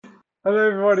Hello,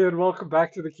 everybody, and welcome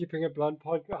back to the Keeping It Blunt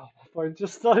podcast. Oh, my phone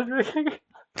just started ringing.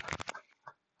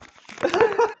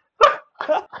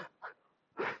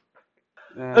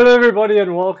 Yeah. Hello, everybody,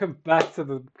 and welcome back to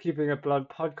the Keeping It Blunt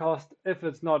podcast. If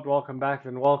it's not welcome back,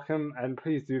 then welcome, and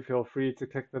please do feel free to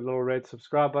click the little red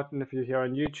subscribe button if you're here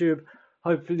on YouTube.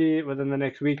 Hopefully, within the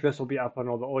next week, this will be up on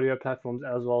all the audio platforms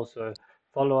as well. So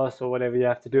follow us or whatever you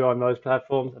have to do on those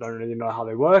platforms. I don't really know how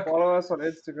they work. Follow us on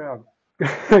Instagram.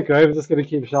 Graham's just going to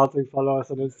keep shouting, follow us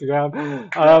on Instagram.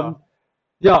 Yeah.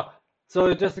 Yeah,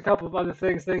 so just a couple of other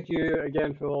things. Thank you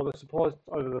again for all the support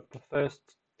over the first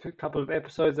couple of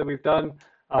episodes that we've done.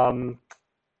 Um,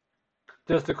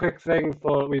 just a quick thing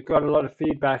for we've got a lot of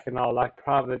feedback in our like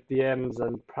private DMs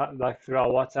and like through our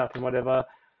WhatsApp and whatever.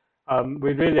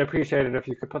 We'd really appreciate it if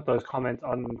you could put those comments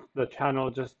on the channel,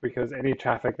 just because any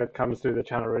traffic that comes through the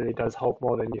channel really does help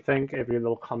more than you think. Every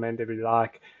little comment, every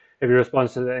like, every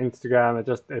response to the Instagram,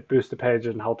 it boosts the page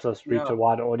and helps us reach Yeah. a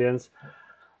wider audience.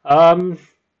 Um,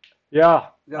 yeah.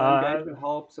 Yeah, the engagement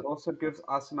helps. It also gives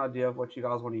us an idea of what you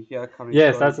guys want to hear coming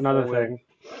Yes, going that's another forward. thing.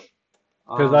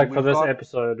 Because like for We've this got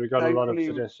episode, we got a lot of thankfully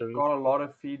we've suggestions. got a lot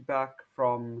of feedback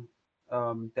from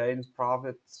Dane's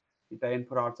private. Dane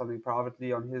put out something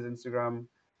privately on his Instagram.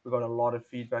 We got a lot of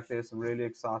feedback there. Some really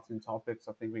exciting topics.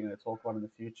 I think we're going to talk about in the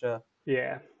future.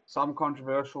 Yeah. Some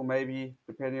controversial, maybe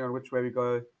depending on which way we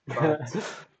go. But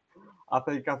I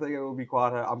think it will be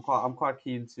quite. I'm quite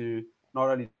keen to not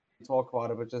only talk about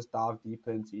it but just dive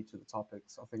deeper into each of the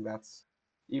topics. I think that's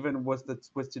even with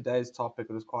today's topic,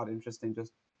 it was quite interesting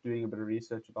just doing a bit of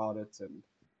research about it and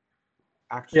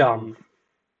Yeah. actually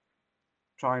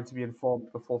trying to be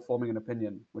informed before forming an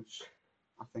opinion, which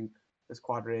I think is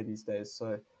quite rare these days.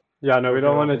 So Yeah, no, we'll we give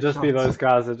don't it our want to best just be shot. those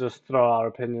guys that just throw our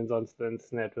opinions onto the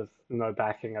internet with no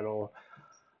backing at all.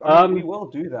 I mean, we Um, will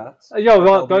do that, yeah, but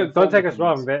well, they'll be don't informed take us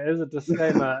wrong. opinions. There is a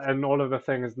disclaimer in all of the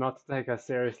things not to take us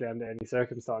seriously under any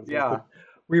circumstances, but Yeah,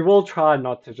 we will try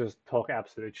not to just talk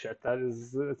absolute shit.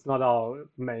 It's not our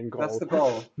main that's goal, the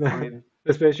goal. I mean,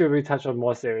 especially when we touch on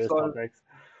more serious so topics.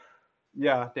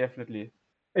 yeah, definitely.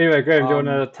 Anyway, Graham, do you want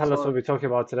to tell us what So we're talking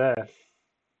about today?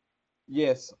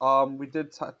 yes, we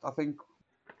did. I think,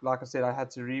 like I said,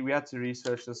 we had to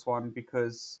research this one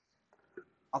because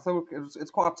I think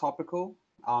it's quite topical.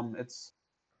 It's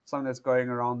something that's going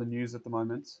around the news at the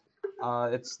moment.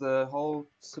 It's the whole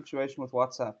situation with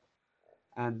WhatsApp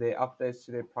and their updates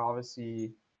to their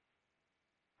privacy.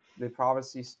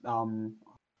 I don't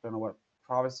know what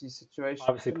privacy situation.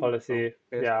 Privacy That's the policy,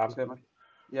 best yeah. term.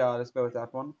 Yeah, let's go with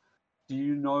that one. Do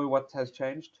you know what has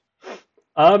changed?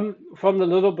 From the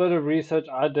little bit of research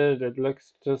I did, it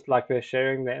looks just like they're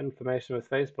sharing their information with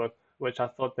Facebook, which I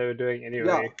thought they were doing Yeah,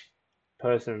 anyway.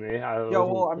 Personally, I yeah.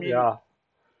 wasn't. Well, Yeah,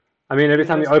 I mean, every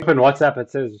time you open realistically, WhatsApp,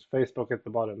 it says Facebook at the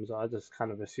bottom, so I just kind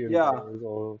of assumed that yeah. it was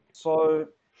all. So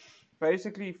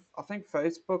basically, I think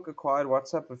Facebook acquired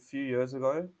WhatsApp a few years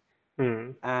ago,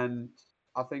 Hmm. and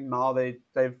I think now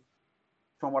they've,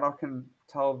 from what I can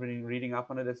tell, reading up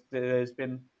on it, there's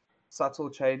been subtle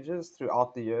changes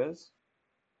throughout the years,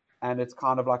 and it's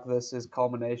kind of like this is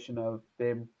culmination of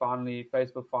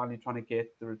Facebook finally trying to get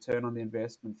the return on the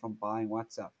investment from buying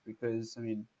WhatsApp, because I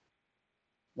mean,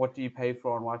 what do you pay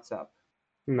for on WhatsApp?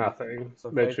 Nothing. Nothing. So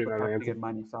Literally Facebook nothing. have to get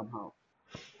money somehow.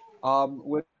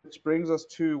 Which brings us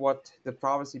to what the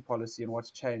privacy policy and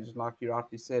what's changed. Like you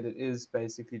rightly said, it is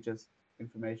basically just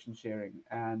information sharing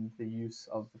and the use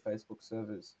of the Facebook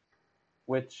servers,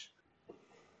 which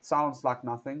sounds like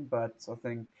nothing, but I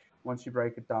think once you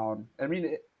break it down, I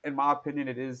mean, in my opinion,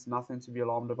 it is nothing to be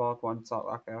alarmed about. Once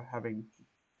having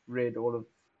read all of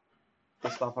the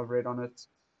stuff I've read on it,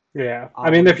 Yeah, I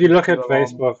I mean, if wouldn't you be look too at alarmed.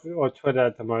 Facebook or Twitter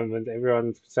at the moment,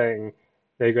 everyone's saying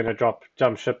they're going to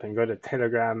jump ship and go to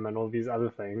Telegram and all these other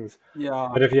things. Yeah,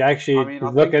 But if you I actually mean, I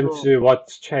look think we'll. into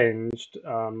what's changed,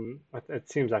 it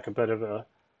seems like a bit of a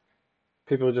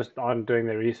people just aren't doing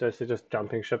their research. They're just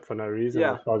jumping ship for no reason,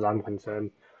 as Yeah, far as I'm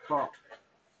concerned. well,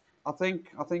 I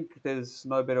think there's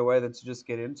no better way than to just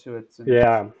get into it. And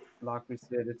Yeah, like we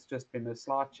said, it's just been a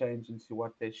slight change into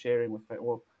what they're sharing with it.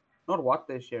 Well, not what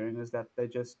they're sharing, is that they're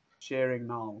just sharing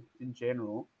now in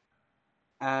general.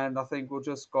 And I think we'll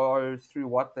just go through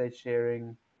what they're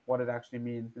sharing, what it actually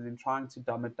means, and then trying to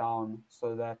dumb it down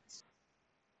so that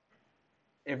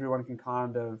everyone can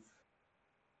kind of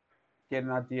get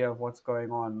an idea of what's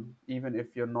going on, even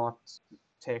if you're not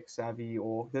tech savvy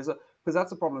or there's a because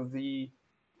that's the problem. The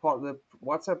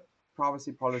WhatsApp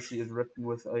privacy policy is written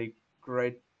with a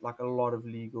great like a lot of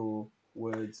legal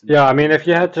words and yeah. I mean, everything. if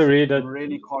you had to It's read it,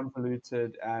 really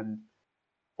convoluted, and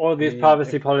all I these mean,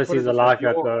 privacy if put it policies are this way, if like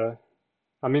that, you're though.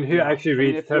 I mean, who yeah, actually I mean,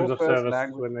 reads if terms your of first service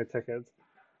language when they ticket?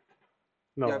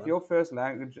 No yeah, if one. your first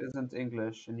language isn't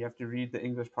English and you have to read the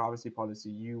English privacy policy,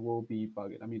 you will be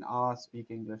buggered. I mean, I speak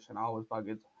English and I was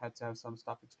buggered, had to have some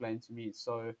stuff explained to me.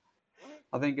 So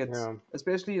I think it's Yeah.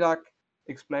 especially like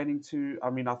explaining to, I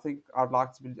mean, I think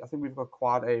we've got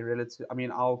quite a relative, I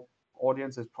mean, our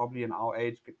audience is probably in our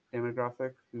age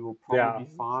demographic who will probably Yeah. be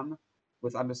fine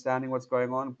with understanding what's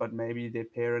going on, but maybe their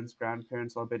parents,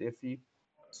 grandparents are a bit iffy.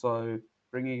 So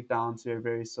bringing it down to a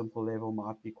very simple level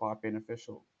might be quite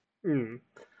beneficial. Mm.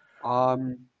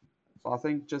 Um, so I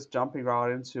think just jumping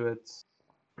right into it,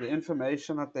 the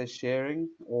information that they're sharing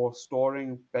or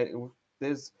storing,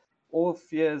 there's all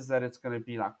fears that it's going to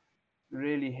be like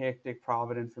really hectic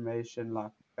private information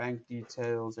like bank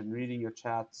details and reading your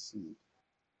chats, and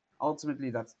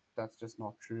ultimately that's just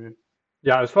not true.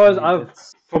 Yeah, as far I as mean,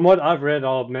 it's from what I've read,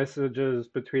 our messages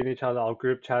between each other, our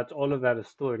group chats, all of that is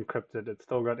still encrypted. It's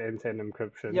still got end-to-end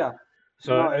encryption. yeah,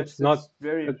 So no, it's it's not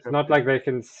very it's not encrypted. like they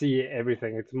can see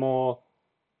everything. It's more,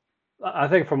 I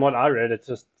think from what I read, it's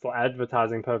just for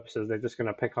advertising purposes. They're just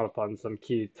gonna pick up on some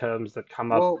key terms that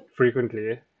come up Well,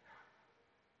 frequently.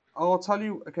 I'll tell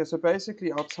you. Okay, so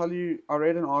basically, I'll tell you. I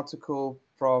read an article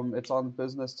from it's on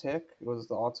Business Tech. It was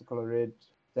the article I read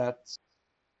that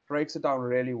breaks it down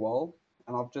really well,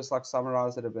 and I've just like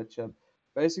summarized it a bit here.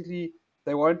 Basically,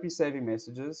 they won't be saving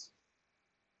messages.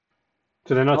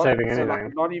 So they're not Not saving so like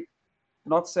anything. not even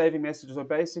not saving messages. So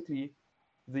basically,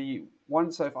 the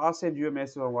one. So if I send you a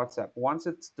message on WhatsApp, once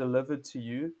it's delivered to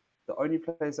you, the only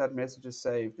place that message is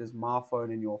saved is my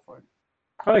phone and your phone.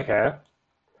 Okay.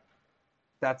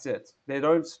 That's it. They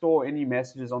don't store any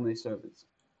messages on their servers,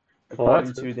 Well,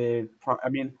 that's according good. to their. I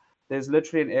mean, there's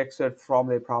literally an excerpt from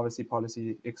their privacy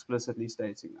policy explicitly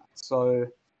stating that. So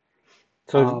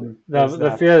So there's the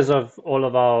that. fears of all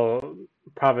of our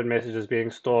private messages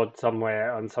being stored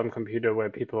somewhere on some computer where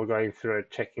people are going through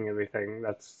it, checking everything,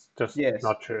 that's just Yes,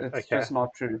 not true. it's Okay. just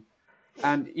not true.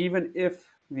 And even if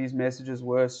these messages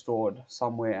were stored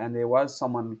somewhere and there was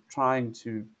someone trying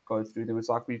to go through them, it's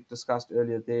like we discussed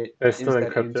earlier, there They're still is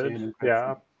that encrypted. end-to-end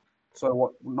Yeah. encryption. So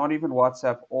what, not even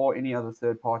WhatsApp or any other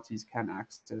third parties can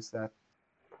access that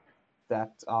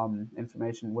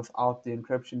information without the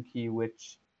encryption key,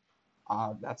 which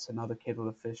that's another kettle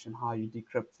of fish and how you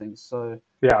decrypt things. So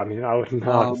Yeah, I mean, I wouldn't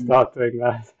know how to um, start doing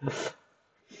that.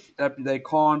 that they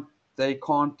can't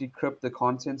decrypt the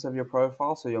contents of your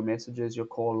profile, so your messages, your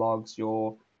call logs,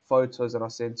 your photos that are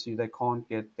sent to you, they can't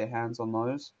get their hands on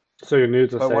those. So your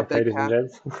nudes are But safe, what they ladies and can,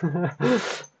 gents.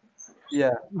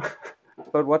 yeah,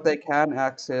 but what they can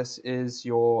access is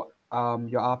your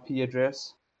IP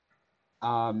address,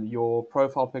 your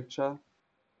profile picture,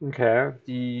 Okay.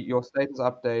 your status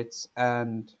updates,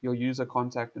 and your user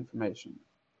contact information.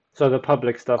 So the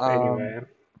public stuff Um, anyway.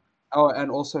 oh,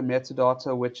 and also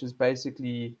metadata, which is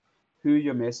basically who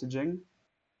you're messaging,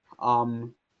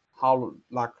 um, how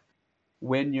like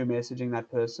when you're messaging that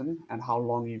person and how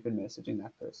long you've been messaging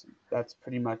that person. That's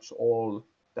pretty much all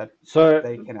that So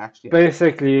they can actually access.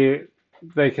 basically,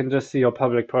 they can just see your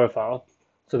public profile.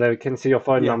 So they can see your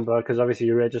phone Yeah, number because obviously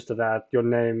you register that, your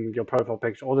name, your profile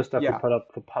picture, all the stuff you yeah. put up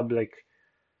for public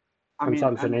I mean,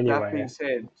 consumption and that anyway. being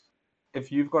said,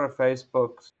 if you've got a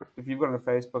Facebook, if you've got a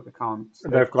Facebook account,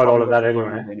 They've they've got all probably of got that your phone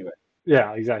anyway. number anyway.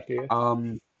 Yeah, exactly.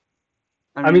 Um,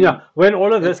 I I mean, yeah, mean, when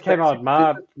all of this it's came out, basically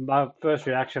just my first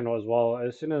reaction was, well,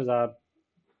 as soon as I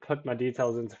put my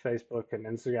details into Facebook and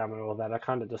Instagram and all that, I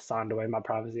kind of just signed away my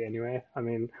privacy anyway. I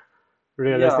mean,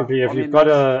 yeah. realistically, if I you've mean, got that's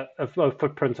a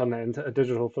footprint on a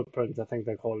digital footprint, I think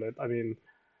they call it. I mean,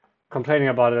 complaining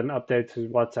about an update to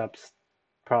WhatsApp's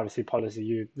privacy policy,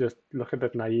 you just look a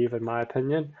bit naive, in my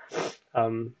opinion.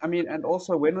 Um, I mean, and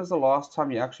also, when was the last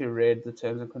time you actually read the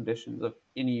terms and conditions of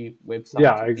any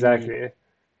website yeah, or any? exactly.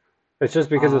 It's just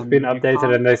because it's been You updated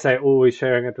can't. and they say, oh, we're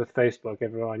sharing it with Facebook,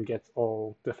 everyone gets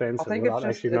all I defensive think it's without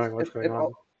just actually knowing what's going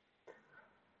on.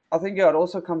 I think yeah, it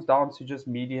also comes down to just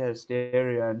media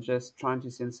hysteria and just trying to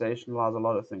sensationalize a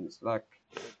lot of things. Like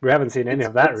We haven't seen any it's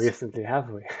of that it's recently, have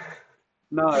we?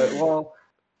 no, well,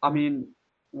 I mean,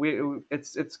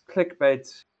 it's clickbait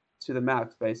to the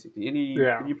max basically. Any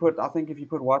Yeah. if you put I think if you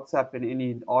put WhatsApp in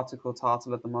any article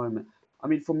title at the moment, I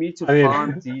mean, for me to I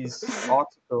find mean, these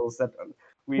articles that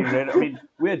we read, I mean,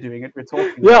 we're doing it, we're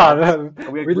talking about yeah,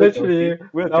 it, we we're guilty, literally,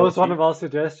 we're that was one guilty. of our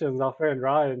suggestions. Our friend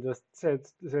Ryan just said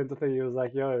the thing. He was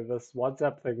like, yo, this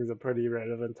WhatsApp thing is a pretty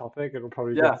relevant topic. It'll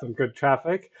probably get Yeah, some good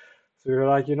traffic. So we were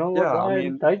like, you know what, yeah. I Ryan,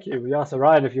 mean, thank you. Yeah, so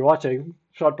Ryan, if you're watching,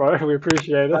 shot bro, we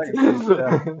appreciate it. thanks, dude.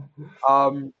 Yeah.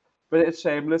 But it's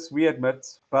shameless, we admit,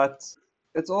 but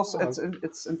it's also Uh,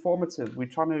 it's informative. We're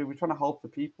trying to help the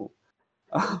people.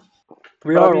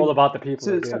 we But I are all mean, about the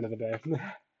people so, at the so end of the day.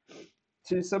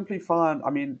 to simply find, I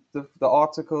mean, the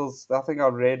articles, I think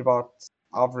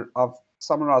I've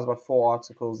summarized about 4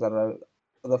 articles that are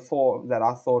the 4 that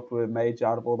I thought were major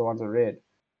out of all the ones I read.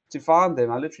 To find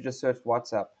them, I literally just searched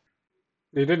WhatsApp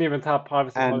You didn't even type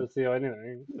privacy and policy or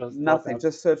anything, just nothing, WhatsApp.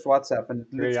 just searched WhatsApp, and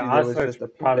Yeah, literally I there was searched just a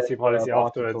privacy plethora policy of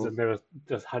afterwards, and articles. there was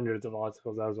just hundreds of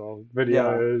articles as well,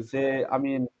 Yeah, videos. I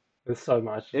mean, There's so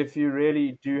much. if you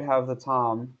really do have the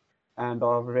time and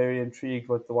are very intrigued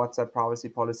with the WhatsApp privacy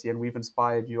policy, and we've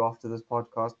inspired you after this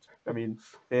podcast, I mean,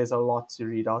 there's a lot to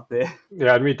read out there.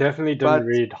 Yeah, and we definitely didn't But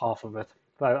read half of it.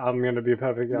 But I'm gonna be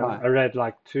perfectly honest. no, I read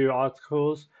like 2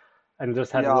 articles and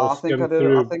just had a yeah, little I think I skim did. I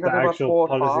through think I the did about actual 4 or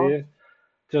 5. policy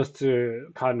just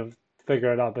to kind of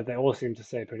figure it out. But they all seem to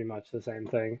say pretty much the same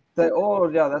thing. They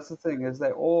all, yeah, that's the thing, is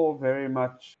they all very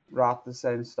much write the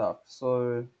same stuff.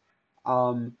 So,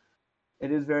 um,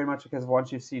 it is very much because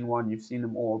once you've seen one, you've seen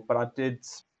them all. But I did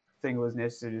think it was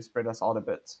necessary to spread us out a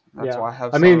bit. That's Yeah. why I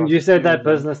have I mean, summarized you a said few of that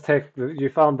them. business tech, you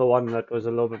found the one that was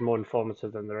a little bit more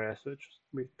informative than the rest, which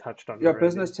we touched on Yeah, already.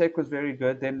 business tech was very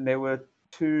good. Then there were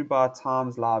 2 by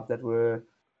Times Live that were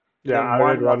Yeah, the I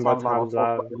read one by one by Times Live I'll Times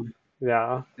talk Live. about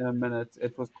Yeah. in a minute.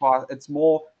 It was quite. It's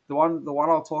more the one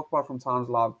I'll talk about from Times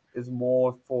Live is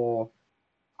more for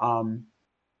um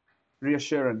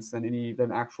reassurance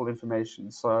than actual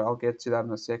information. So I'll get to that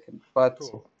in a second. But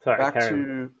Cool. Sorry, back carry on.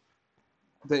 to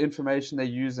the information they're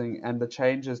using and the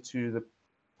changes to the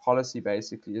policy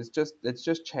basically is it's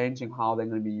just changing how they're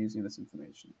going to be using this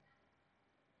information.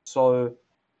 So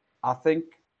I think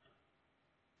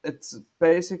it's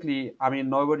basically, I mean,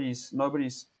 nobody's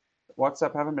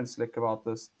WhatsApp haven't been slick about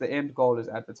this. The end goal is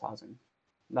advertising.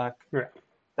 Like Yeah.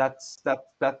 that's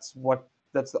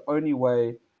the only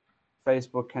way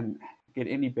Facebook can get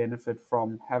any benefit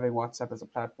from having WhatsApp as a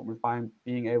platform, is by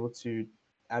being able to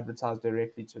advertise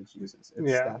directly to its users.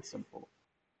 It's Yeah. that simple.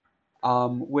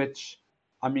 Which,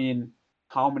 I mean,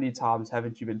 how many times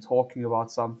haven't you been talking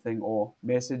about something or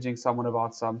messaging someone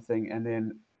about something, and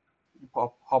then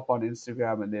hop on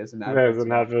Instagram and there's an There's advert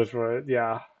an again? address for it.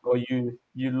 Yeah. Or you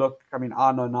look. I mean,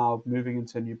 I know now, moving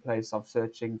into a new place, I'm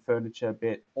searching furniture a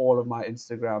bit. All of my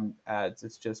Instagram ads,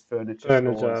 it's just furniture stores,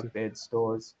 Furniture. bed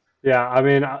stores. Yeah, I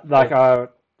mean, like It, I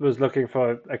was looking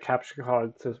for a capture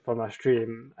card for my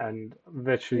stream, and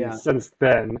literally yeah, since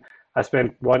then, I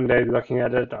spent one day looking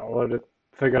at it. I ordered,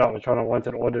 figured out which one I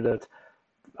wanted, ordered it.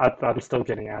 I'm still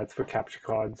getting ads for capture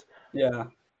cards. yeah.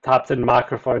 Typed in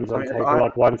microphones I on mean,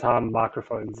 Takealot one time,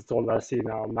 microphones. It's all I see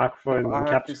now, if microphones I and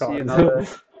have to capture see cards. another,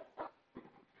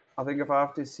 I think if I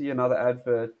have to see another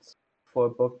advert for a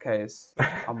bookcase,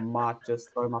 I might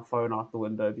just throw my phone out the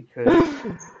window, because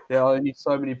there are only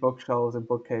so many bookshelves and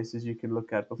bookcases you can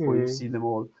look at before you've Hmm. seen them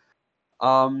all.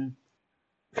 Um,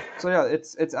 so yeah,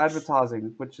 it's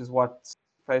advertising, which is what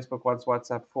Facebook wants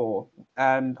WhatsApp for.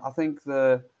 And I think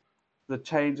the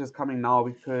change is coming now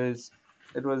because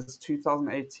it was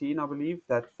 2018, I believe,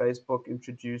 that Facebook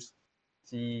introduced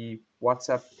the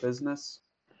WhatsApp business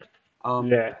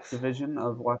Yes. division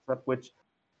of WhatsApp, which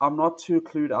I'm not too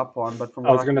clued up on, but from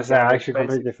I what was I gonna can say I gather, actually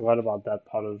completely forgot about that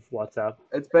part of WhatsApp.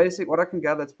 it's basic. What I can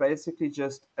gather, it's basically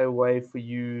just a way for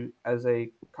you as a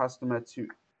customer to.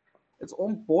 It's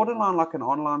on borderline like an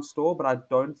online store, but I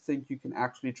don't think you can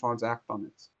actually transact on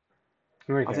it.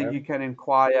 I think Okay. you can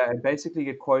inquire and basically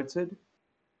get quoted.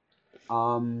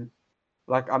 Um,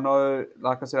 like I know,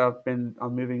 like I said,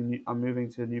 I'm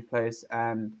moving to a new place,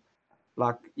 and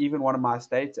like even one of my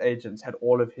estate agents had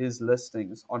all of his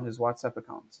listings on his WhatsApp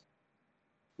account,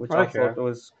 which I Okay. thought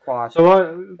was quite,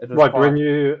 So it was what quite,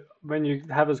 when you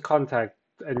have his contact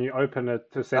and you open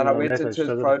it to and send I him a went into message, his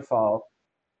does it? profile.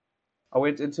 I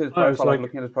went into his Oh, it's profile. I was like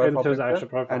looking at his profile into his picture, actual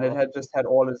and it profile. had just had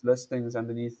all his listings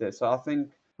underneath there. So I think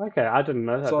Okay, I didn't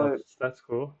know that. so. That's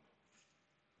cool.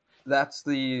 That's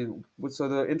the so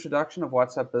the introduction of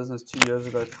WhatsApp Business 2 years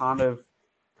ago kind of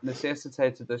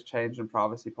necessitated this change in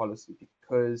privacy policy,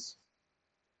 because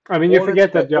I mean, you all it's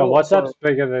forget that yeah, all so WhatsApp's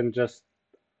bigger than just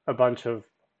a bunch of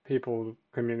people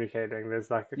communicating. There's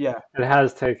like yeah, it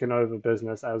has taken over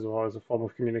business as well as a form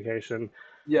of communication,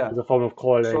 yeah. as a form of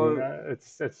calling. So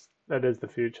That is the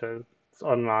future. It's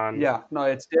online. yeah, no,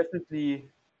 it's definitely.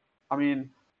 I mean,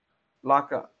 like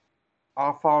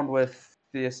I found with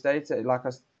the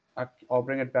I'll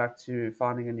bring it back to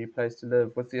finding a new place to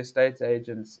live. With the estate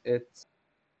agents, it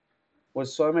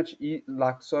was so much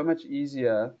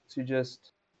easier to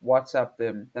just WhatsApp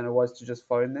them than it was to just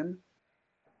phone them,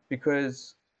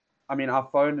 because I mean, I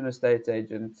phoned an estate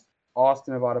agent, asked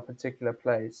them about a particular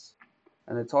place,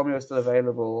 and they told me it was still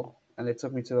available, and they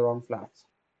took me to the wrong flat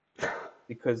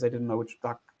because they didn't know which,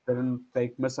 like,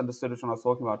 they misunderstood which one I was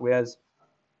talking about. Whereas,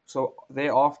 so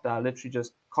thereafter, I literally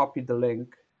just copied the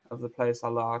link. of the place I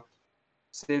liked,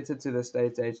 sent it to the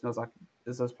estate agent. I was like,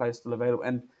 "Is this place still available?"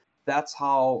 And that's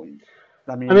how.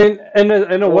 I I mean, mean, in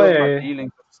a all of my way,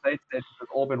 dealings with estate agents has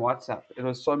all been WhatsApp. It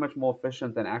was so much more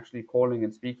efficient than actually calling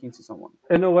and speaking to someone.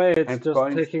 it's And just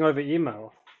going, taking over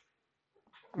email.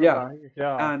 yeah,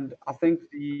 Yeah. and I think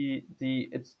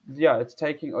it's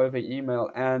taking over email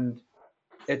and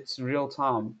it's real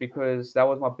time because that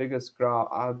was my biggest gripe.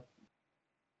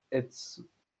 It's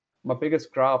my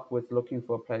biggest gripe with looking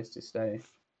for a place to stay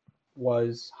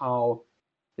was how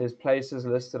there's places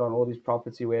listed on all these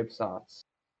property websites,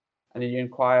 and then you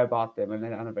inquire about them and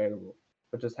they're unavailable,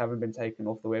 but just haven't been taken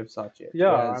off the website yet.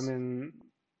 Yeah, I Whereas mean,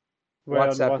 we're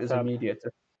on WhatsApp is WhatsApp. immediate.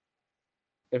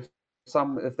 If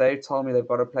if they tell me they've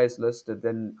got a place listed,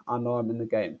 then I know I'm in the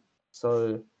game.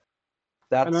 So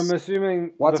And I'm that's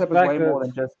assuming the WhatsApp is fact way more that,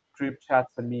 than just group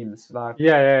chats and memes. Like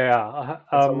yeah.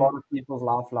 it's a lot of people's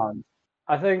lifelines.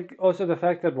 I think also the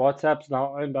fact that WhatsApp's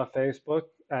now owned by Facebook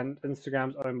and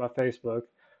Instagram's owned by Facebook,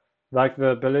 like the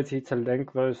ability to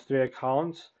link those three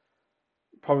accounts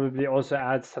probably also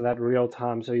adds to that real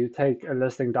time. So you take a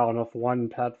listing down off one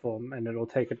platform and it'll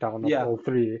take it down off Yeah, all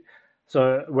three.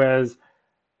 So whereas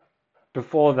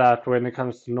before that, when it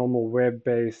comes to normal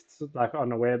web-based, like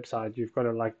on a website, you've got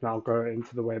to like now go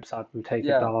into the website and take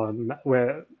it yeah, down.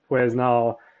 Whereas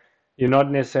now you're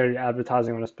not necessarily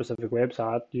advertising on a specific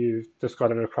website. You've just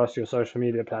got it across your social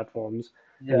media platforms,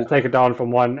 and you yeah, take it down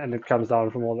from one, and it comes down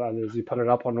from all the others. You put it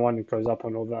up on one, it goes up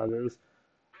on all the others.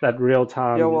 That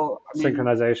yeah. real-time Well, I mean,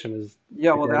 synchronization is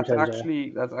yeah. a Well, game changer.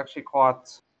 that's actually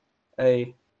quite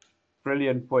a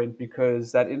brilliant point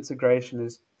because that integration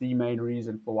is the main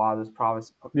reason for why this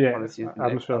privacy Yes, policy has been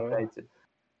I'm sure. updated.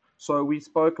 So we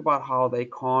spoke about how they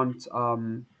can't,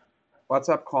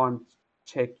 WhatsApp can't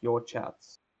check your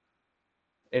chats.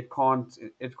 It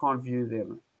can't view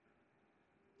them.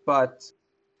 But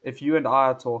if you and I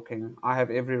are talking, I have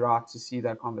every right to see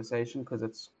that conversation because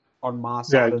it's on my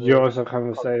Yeah, side of you're the. also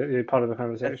you're part of the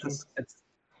conversation. It's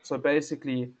so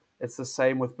basically it's the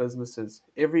same with businesses.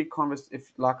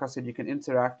 If like I said, you can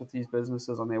interact with these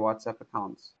businesses on their WhatsApp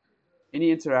accounts.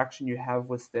 Any interaction you have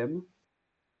with them,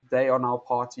 they are now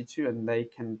party to, and they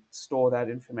can store that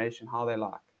information how they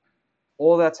like.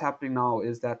 All that's happening now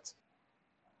is that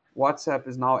WhatsApp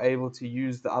is now able to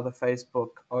use the other Facebook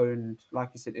owned, like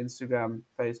you said, Instagram,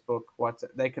 Facebook,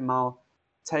 WhatsApp. They can now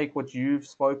take what you've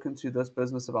spoken to this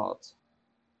business about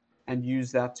and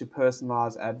use that to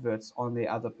personalize adverts on their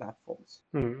other platforms.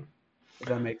 Hmm. If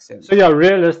that makes So sense. yeah,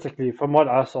 realistically, from what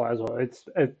I saw as well,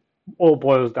 it all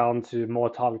boils down to more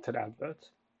targeted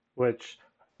adverts, which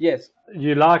Yes,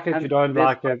 you like it, you and don't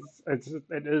like it.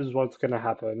 It is what's going to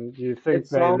happen. You think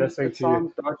they're listening it to you.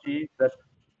 sounds dodgy that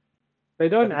They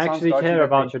don't it sounds actually dodgy care that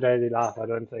about they your daily life, I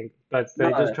don't think. But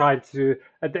they just no try to.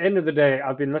 At the end of the day,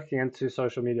 I've been looking into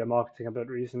social media marketing a bit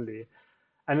recently,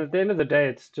 and at the end of the day,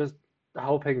 it's just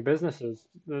helping businesses,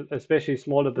 especially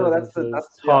smaller no businesses,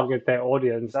 that's yeah target their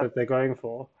audience that they're that's going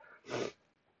for.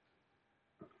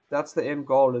 that's the end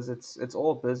goal is it's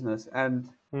all business and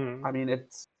Hmm. I mean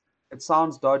it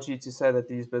sounds dodgy to say that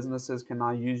these businesses can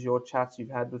now use your chats you've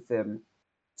had with them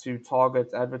to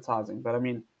target advertising but I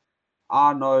mean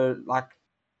I know like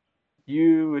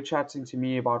you were chatting to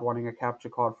me about wanting a capture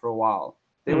card for a while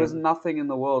there was Hmm. nothing in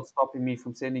the world stopping me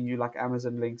from sending you like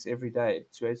Amazon links every day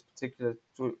to a particular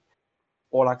to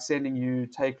or like sending you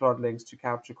Takealot links to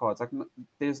capture cards like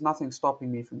there's nothing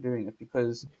stopping me from doing it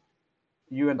because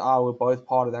you and I were both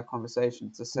part of that conversation.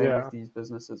 It's the same with Yeah. these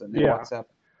businesses and their Yeah. WhatsApp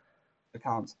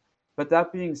accounts. But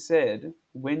that being said,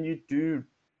 when you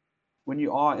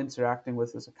are interacting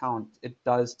with this account, it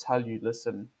does tell you,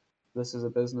 listen, this is a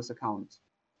business account.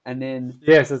 And then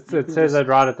Yes, you it can says just that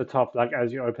right at the top, like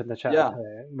as you open the chat, yeah,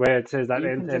 where it says that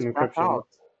you can end-to-end just back encryption. out.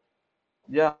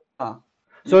 Yeah.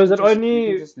 So You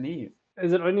can just leave.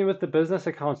 is it only with the business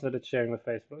accounts that it's sharing with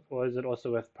Facebook, or is it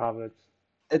also with private?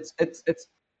 It's it's it's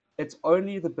it's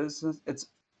only the business it's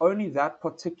only that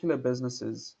particular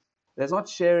businesses. They're not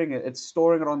sharing it, it's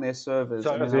storing it on their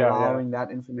servers and then Yeah. allowing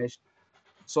that information.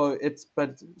 So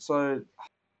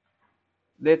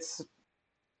let's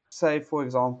say for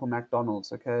example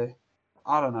McDonald's, okay?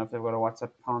 I don't know if they've got a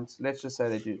WhatsApp account. Let's just say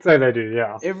they do. So they do,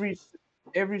 yeah. Every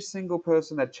every single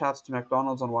person that chats to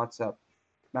McDonald's on WhatsApp,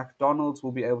 McDonald's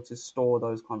will be able to store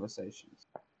those conversations,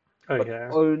 but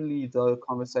Okay. only the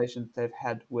conversations they've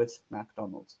had with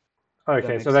McDonald's. If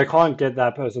that Okay, so makes they sense. can't get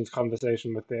that person's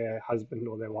conversation with their husband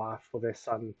or their wife or their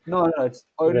son No,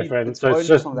 or their friend. it's So it's only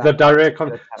just from the that direct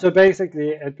particular so channel. basically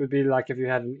it would be like if you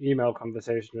had an email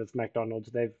conversation with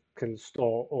McDonald's, they can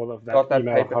store all of that Got that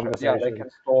email paper trail. Yeah, they conversation. can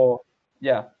store.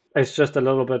 Yeah, It's just a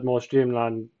little bit more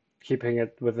streamlined keeping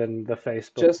it within the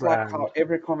Facebook Just like brand. how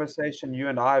every conversation you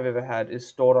and I have ever had is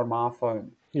stored on my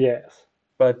phone. Yes.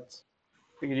 But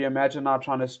can you imagine now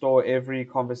trying to store every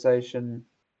conversation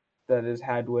that is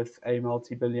had with a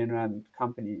multi-billion rand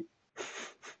company?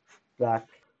 Like,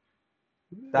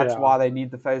 that's Yeah. why they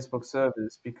need the Facebook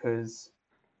servers, because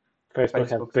Facebook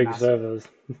has Facebook's big massive. servers.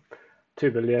 2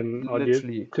 billion odd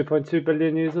Literally. 2.2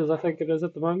 billion users, I think it is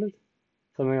at the moment.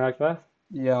 Something like that.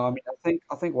 Yeah, I mean,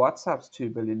 I think WhatsApp's 2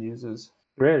 billion users.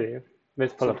 Really?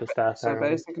 Let's pull So up the stats. so Hang on.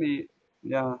 basically,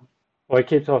 yeah, Well,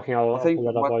 keep talking. I I'll think pull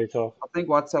it up what while you talk. I think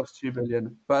WhatsApp's 2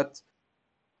 billion. But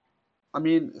I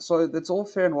mean, so it's all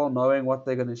fair and well knowing what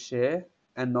they're going to share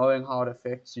and knowing how it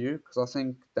affects you, because I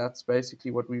think that's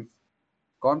basically what we've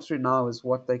gone through now, is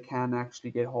what they can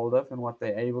actually get hold of and what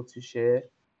they're able to share.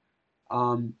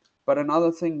 But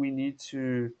another thing we need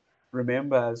to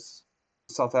remember as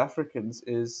South Africans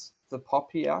is the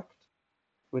POPI Act,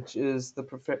 which is the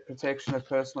Protection of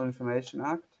Personal Information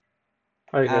Act,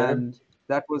 Okay. and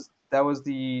that was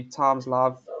the Times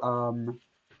Live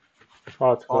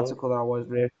Article. article that I was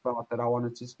read about, that I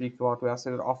wanted to speak about, where I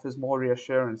said it offers more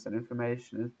reassurance and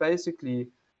information.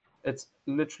 It's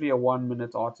literally a 1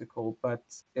 minute article, but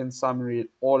in summary,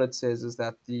 all it says is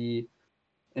that the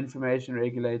information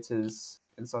regulators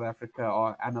in South Africa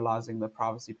are analyzing the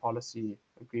privacy policy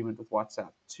agreement with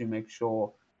WhatsApp to make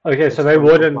sure Okay, so it's they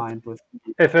fully wouldn't, compliant with.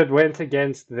 if it went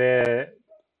against the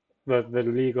If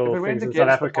legal it went things in South against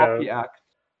the Africa, POPI Act,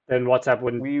 then WhatsApp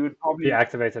wouldn't we would be probably,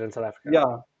 activated in South Africa.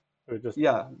 yeah, It would just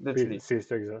literally. cease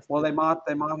to exist. Well, they might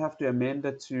have to amend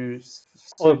it to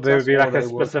Or suit there would us, be or like a they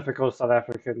would, specific South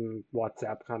African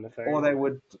WhatsApp kind of thing.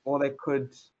 or they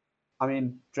could. I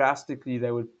mean, drastically,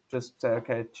 they would just say,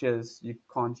 okay, cheers, you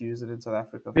can't use it in South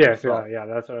Africa. Full Yes, stop. yeah,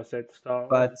 that's what I said to start with.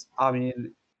 But I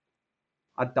mean,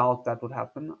 I doubt that would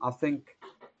happen. I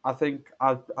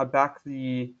back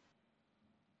the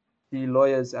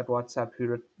lawyers at WhatsApp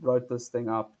who wrote this thing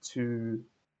up to,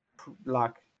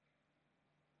 like,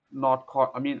 not.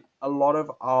 I mean, a lot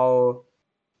of our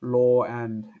law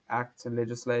and acts and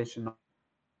legislation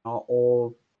are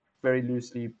all very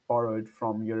loosely borrowed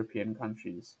from European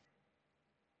countries.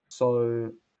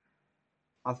 So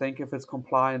I think if it's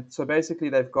compliant, so basically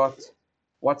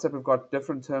WhatsApp have got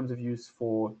different terms of use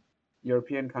for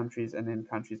European countries and then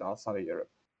countries outside of Europe.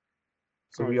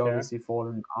 So we Okay. obviously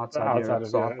fallen But outside outside Europe. of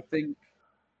So Europe.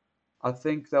 I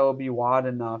think they'll be wide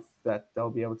enough that they'll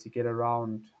be able to get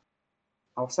around.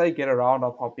 I'll say get around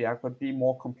our POPI Act, but be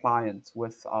more compliant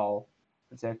with our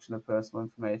protection of personal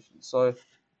information. So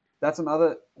that's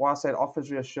another why I say it offers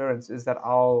reassurance, is that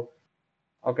our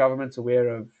government's aware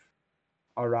of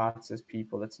our rights as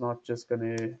people. It's not just going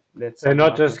to let They're something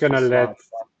not like just this going to just slide.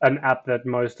 let an app that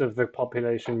most of the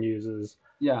population uses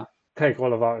Yeah, take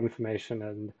all of our information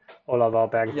and all of our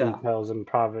bank yeah, details and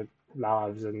private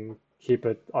lives and keep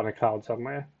it on a cloud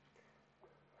somewhere.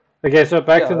 Okay, so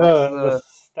back to yeah. That's the the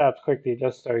stats quickly,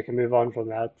 just so we can move on from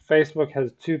that. Facebook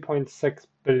has 2.6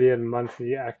 billion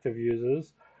monthly active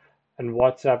users, and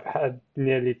WhatsApp had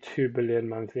nearly 2 billion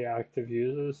monthly active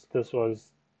users. This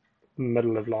was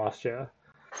middle of last year.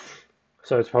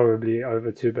 So it's probably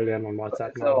over 2 billion on WhatsApp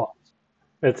it's a now. lot.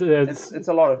 It's It's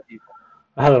a lot of people,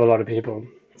 a hell of a lot of people.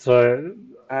 So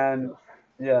and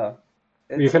yeah,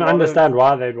 you it's a can lot of understand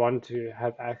why they'd want to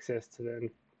have access to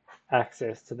the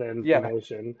yeah.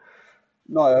 information.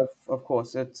 No, of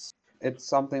course, it's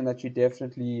something that you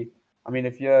definitely. I mean,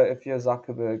 if you're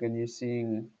Zuckerberg and you're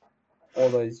seeing all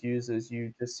those users,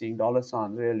 you just seeing dollar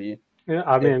signs, really. Yeah,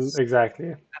 I mean, It's exactly.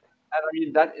 And I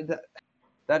mean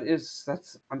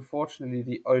that's unfortunately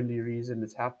the only reason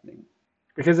it's happening.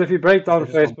 Because if you break Because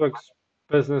they down just want Facebook's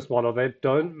business model, they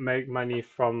don't make money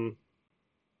from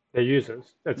their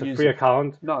users. It's a free users.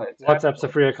 account. No, it's WhatsApp's a advertising.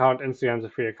 free account. Instagram's a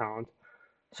free account.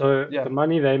 So the Yeah,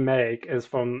 money they make is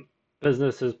from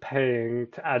businesses paying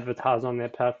to advertise on their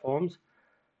platforms.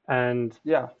 And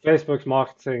yeah, Facebook's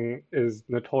marketing is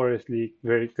notoriously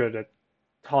very good at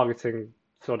targeting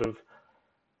sort of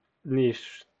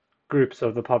niche groups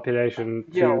of the population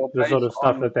yeah. to Well, the sort of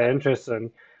stuff that they're interested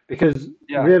in. Because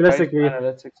based on realistically,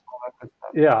 analytics and all that good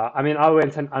stuff. yeah, I mean, I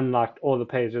went and unlocked all the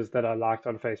pages that I liked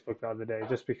on Facebook the other day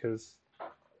just because,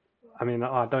 I mean,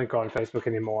 I don't go on Facebook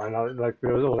anymore. And like,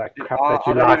 there was all that Dude, crap that I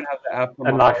you don't even liked have the app on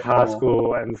and my like phone high anymore.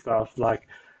 school and stuff. Like,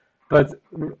 but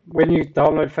when you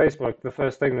download Facebook, the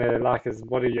first thing they like is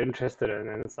what are you interested in?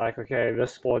 And it's like, okay,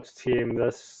 this sports team,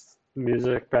 this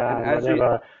music And band,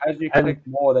 whatever. as you And click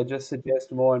more, they just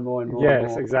suggest more and more and more and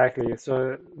yes, more. exactly.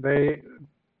 So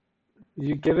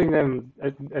you're giving them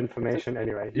information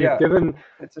anyway. Yeah,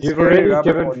 it's a You've scary already rabbit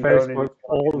given hole you don't really Facebook want to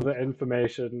all go the into.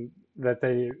 information that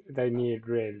they need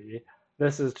really.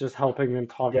 This is just helping them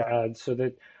target Yeah. ads so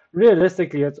that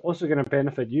realistically it's also going to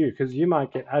benefit you because you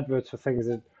might get adverts for things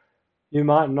that you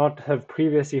might not have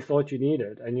previously thought you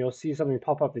needed, and you'll see something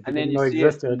pop up that you And then didn't you know see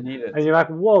it and existed, you need and it. you're like,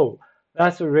 "Whoa,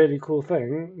 that's a really cool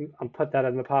thing," and put that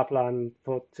in the pipeline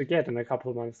for to get in a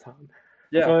couple of months' time.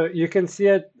 Yeah. So you can see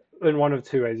it in one of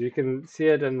two ways. You can see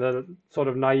it in the sort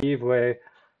of naive way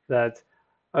that,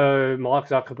 oh, Mark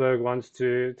Zuckerberg wants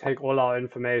to take all our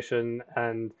information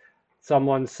and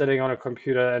someone's sitting on a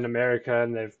computer in America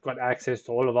and they've got access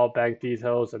to all of our bank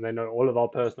details and they know all of our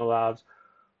personal lives.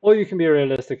 Or you can be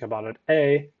realistic about it.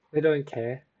 A, they don't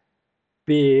care.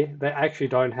 B, they actually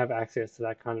don't have access to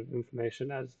that kind of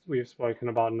information as we've spoken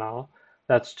about now.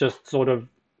 That's just sort of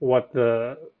what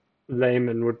the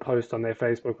layman would post on their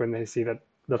Facebook when they see that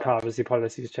the privacy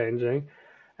policy is changing.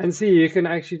 And C, you can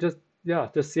actually just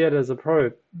see it as a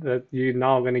pro that you're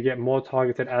now going to get more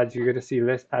targeted ads. You're going to see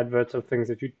less adverts of things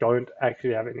that you don't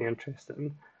actually have any interest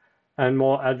in, and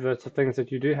more adverts of things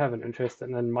that you do have an interest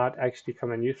in and might actually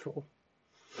come in useful.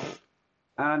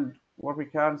 And what we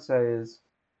can say is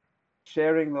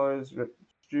sharing those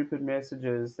stupid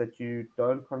messages that you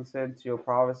don't consent to your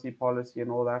privacy policy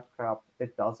and all that crap,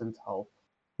 it doesn't help.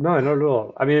 No, not at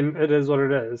all. I mean, it is what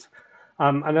it is.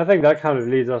 And I think that kind of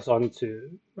leads us on to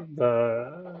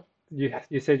the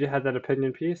you said you had that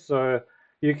opinion piece, so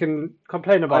you can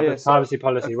complain Oh about yeah, this so privacy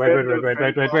a policy. Wait, wait, friend wait, of a wait, friend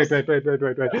wait, wait, of wait, ours. wait, wait, wait,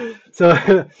 wait, Yeah. wait. So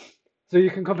so you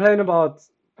can complain about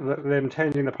them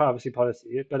changing the privacy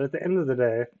policy, but at the end of the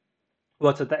day,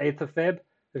 what's it, the 8th of Feb?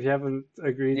 If you haven't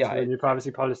agreed Yeah, to the new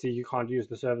privacy policy, you can't use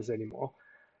the service anymore.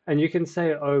 And you can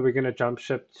say, oh, we're going to jump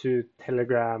ship to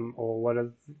Telegram or what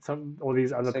are some all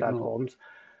these other Signal. platforms.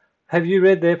 Have you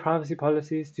read their privacy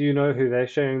policies? Do you know who they're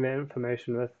sharing their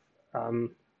information with?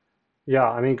 Um, yeah,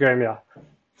 I mean, Graham, yeah.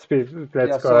 Let's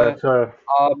Yeah, go. so So,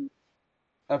 um,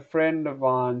 a friend of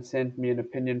mine sent me an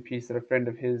opinion piece that a friend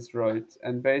of his wrote,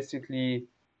 and basically,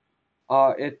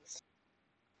 it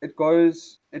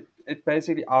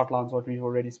basically outlines what we've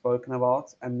already spoken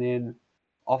about, and then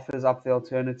offers up the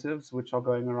alternatives which are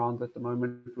going around at the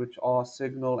moment, which are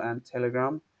Signal and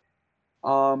Telegram.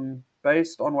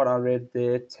 Based on what I read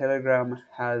there, Telegram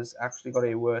has actually got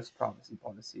a worse privacy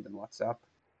policy than WhatsApp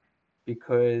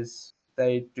because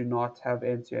they do not have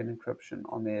end-to-end encryption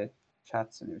on their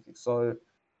chats and everything. So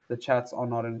the chats are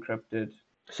not encrypted.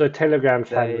 so Telegram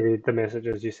can They, read the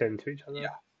messages you send to each other yeah,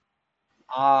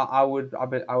 I would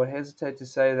hesitate to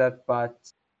say that, but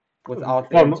without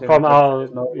the end-to-end from encryption, our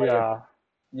there's no way of, yeah.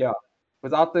 yeah,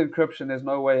 without the encryption, there's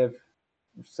no way of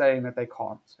saying that they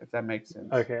can't, if that makes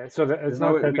sense. Okay, so it's There's no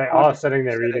not way, that we they can't are just sitting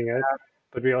there say they reading it, can,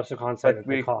 but we also can't say but that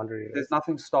they can't read it. there's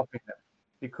nothing stopping them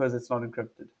because it's not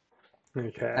encrypted.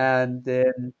 Okay, And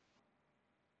then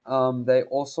they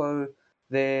also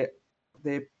their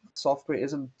their software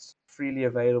isn't freely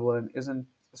available and isn't,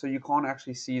 so you can't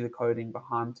actually see the coding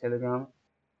behind Telegram.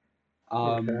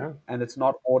 okay, And it's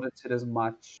not audited as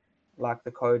much, like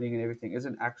the coding and everything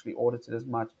isn't actually audited as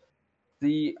much.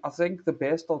 I think the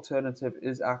best alternative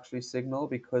is actually Signal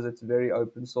because it's very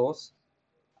open source.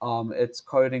 Its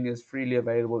coding is freely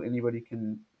available; anybody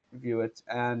can view it,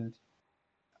 and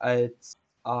it's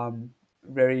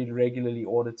very regularly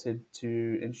audited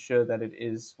to ensure that it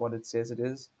is what it says it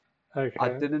is. I okay.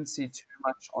 didn't see too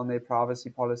much on their privacy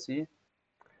policy,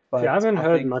 See, I but haven't I heard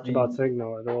think much about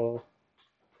Signal at all.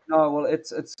 no, well,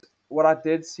 it's what I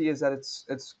did see is that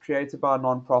it's created by a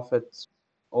non-profit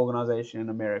organization in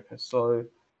America, so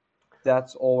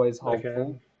that's always Okay,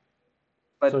 helpful.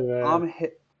 so But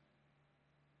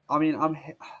I mean,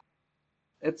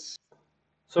 it's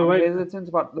so I'm wait, hesitant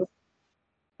about this.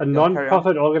 a Yeah, carry on.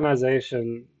 non-profit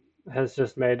organization has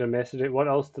just made a message. What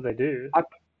else do they do I,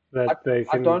 I, that they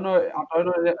I can? don't know. I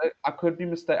don't know. I could be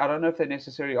mistaken. I don't know if they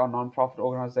necessarily are a non-profit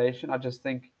organization. I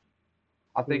think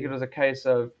it Hmm, was a case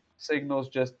of Signal's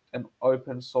just an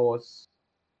open source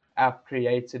app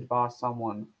created by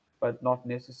someone, but not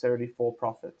necessarily for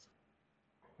profit.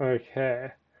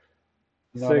 okay,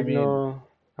 You know what I mean? Signal.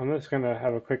 I'm just gonna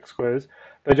have a quick squeeze,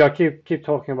 but yeah, keep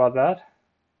talking about that.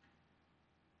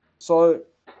 So,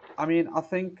 I mean, I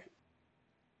think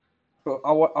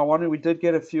I wanted. We did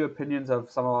get a few opinions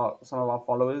of some of our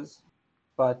followers,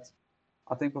 but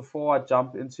I think before I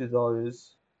jump into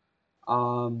those,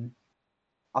 um,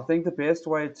 I think the best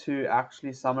way to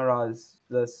actually summarize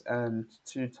this and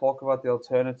to talk about the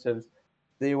alternatives,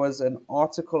 there was an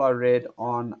article I read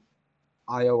on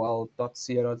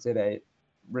iol.co.za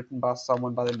written by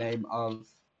someone by the name of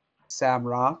Sam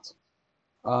Wright,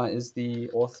 is the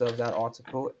author of that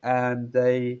article. And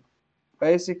they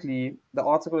basically, the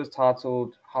article is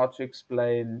titled How to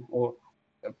Explain, or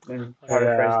Oh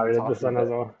yeah, paraphrasing I the read this title a one as bit.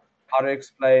 well. how to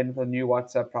explain the new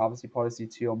WhatsApp privacy policy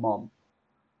to your mom.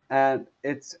 And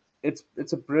it's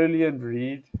a brilliant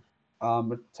read.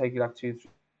 It'll take you like 2-3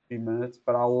 minutes,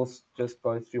 but I will just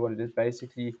go through what it is.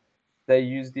 Basically, they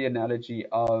use the analogy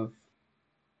of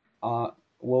uh,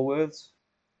 Woolworths.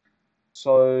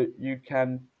 So you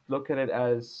can look at it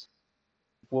as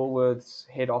Woolworths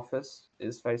head office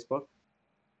is Facebook.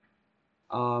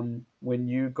 When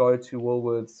you go to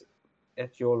Woolworths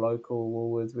at your local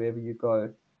Woolworths, wherever you go,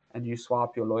 and you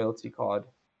swipe your loyalty card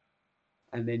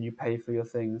and then you pay for your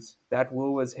things, that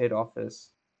Woolworths head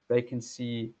office, they can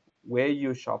see where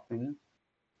you're shopping,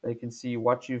 they can see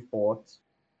what you've bought,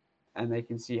 and they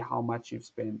can see how much you've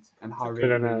spent and It's a how good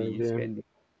regularly you analogy. spend it.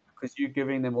 Because you're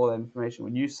giving them all that information.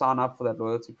 When you sign up for that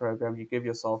loyalty program, you give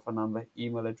your cell phone number,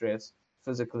 email address,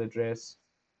 physical address,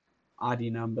 ID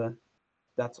number.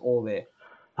 That's all there.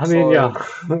 I mean, So,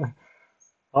 yeah,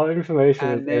 our information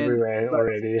is and then everywhere like,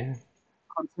 already.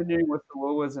 continuing with the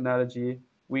Woolworths analogy,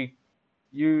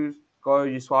 you go,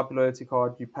 you swipe your loyalty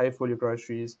card, you pay for your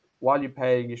groceries. While you're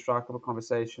paying, you strike up a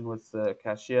conversation with the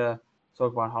cashier,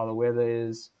 talk about how the weather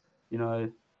is, you know,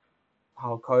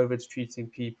 how COVID's treating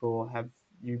people. Have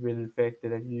you been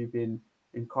infected? Have you been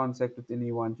in contact with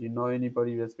anyone? Do you know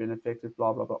anybody that's been affected?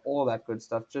 Blah, blah, blah. All that good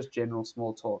stuff, just general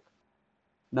small talk.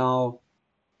 Now,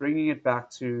 bringing it back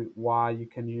to why you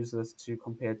can use this to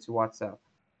compare to WhatsApp.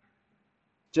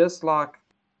 Just like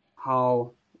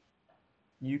how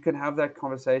you can have that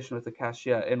conversation with the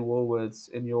cashier in Woolworths,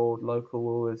 in your local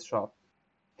Woolworths shop.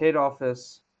 Head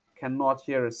office cannot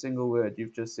hear a single word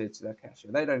you've just said to that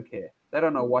cashier. They don't care. They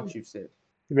don't know what you've said.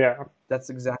 Yeah, That's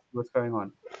exactly what's going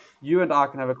on. You and I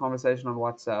can have a conversation on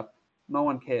WhatsApp. No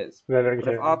one cares. they don't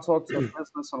But if I care. talk to a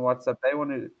business on WhatsApp, they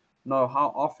want to know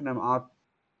how often am I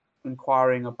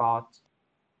inquiring about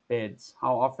beds?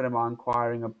 How often am I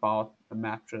inquiring about a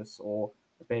mattress or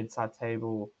a bedside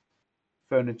table,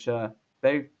 furniture?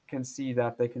 They can see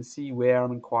that. They can see where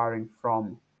I'm inquiring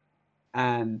from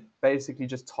and basically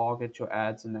just target your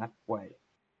ads in that way.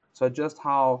 So just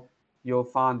how you'll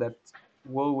find that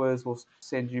Woolworths will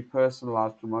send you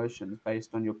personalized promotions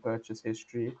based on your purchase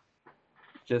history.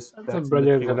 Just That's a that's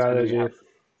brilliant literally what's going to be analogy.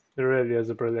 happening. It really is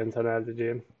a brilliant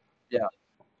analogy. Yeah.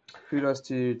 Kudos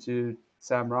to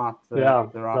Sam Wright, Yeah,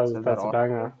 the writer of that that's a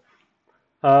banger.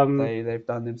 article. Um, They've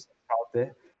done themselves proud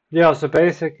there. yeah, so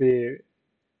basically,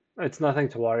 it's nothing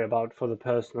to worry about for the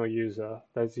personal user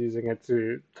that's using it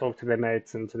to talk to their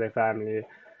mates and to their family.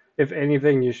 If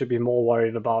anything, you should be more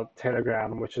worried about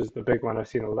Telegram, which is the big one I've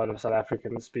seen a lot of South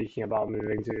Africans speaking about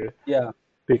moving to Yeah.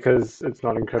 because it's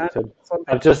not And encrypted. something.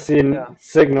 I've just Yeah. seen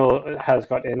Signal has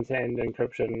got end-to-end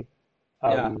encryption. Yeah.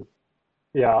 Um,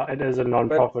 yeah, it is a But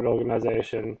non-profit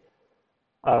organization.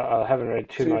 I haven't read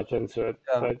too to much into it,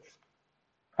 yeah. but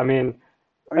I mean,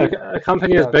 I mean, a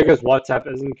company as yeah. big as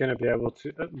WhatsApp isn't going to be able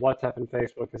to, WhatsApp and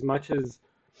Facebook, as much as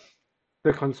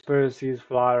the conspiracies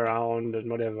fly around and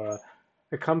whatever,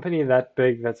 a company that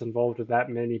big that's involved with that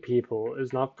many people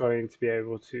is not going to be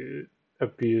able to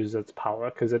abuse its power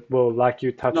because it will, like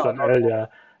you No, touched on not at all. earlier,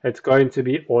 it's going to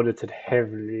be audited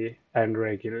heavily and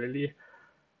regularly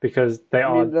because they I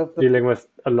are mean, the dealing with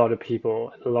a lot of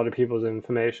people, a lot of people's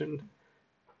information.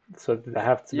 So they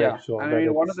have to make yeah. sure I that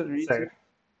mean, it's safe.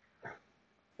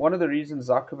 one of the reasons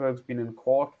Zuckerberg's been in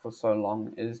court for so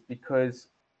long is because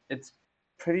it's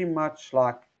pretty much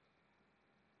like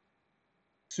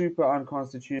super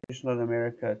unconstitutional in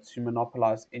America to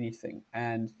monopolize anything.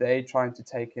 And they trying to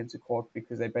take into court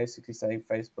because they're basically saying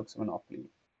Facebook's a monopoly.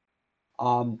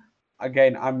 Um,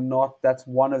 Again, I'm not, that's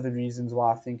one of the reasons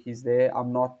why I think he's there.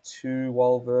 I'm not too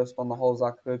well versed on the whole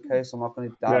Zuckerberg case. I'm not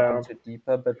going to dive Yeah. into it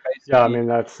deeper, but Yeah, I basically, mean,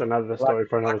 that's another story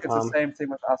for like another it's the time. same thing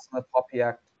with us and the Poppy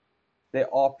Act. There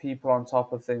are people on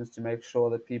top of things to make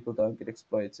sure that people don't get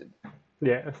exploited.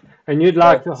 Yeah. And you'd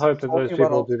like But to hope that those talking about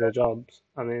people do alternative, their jobs.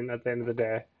 I mean, at the end of the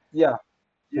day, yeah,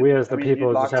 we as I the mean, you'd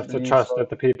people just like to have to believe trust so. that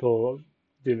the people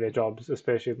do their jobs,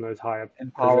 especially in those higher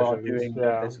In power are positions. doing what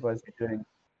they're Yeah. supposed to be doing.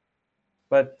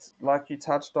 But like you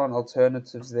touched on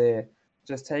alternatives there,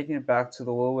 just taking it back to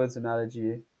the Woolworths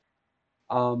analogy,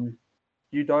 um,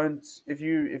 you don't if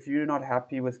you're not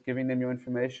happy with giving them your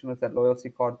information with that loyalty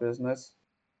card business,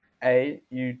 A,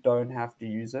 you don't have to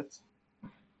use it,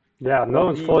 Yeah, no or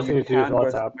one's B, forcing you you to use can go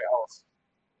WhatsApp. somewhere else.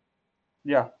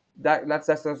 Yeah, that's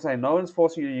what I'm saying. No one's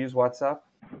forcing you to use WhatsApp,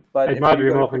 but It might be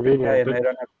more Pick and Pay convenient, and but they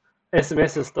don't have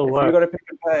SMSs still if you work. go to Pick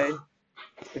and Pay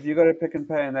if you go to Pick and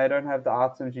Pay and they don't have the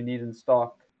items you need in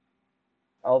stock,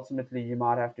 ultimately you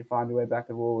might have to find a way back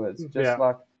at Woolworths. Just Yeah.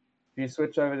 like if you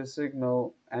switch over to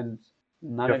Signal and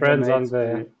none Your of your friends aren't mates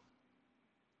there. do,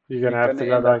 You're going you're to have going to to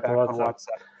go end up back to back on WhatsApp.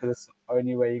 WhatsApp because it's the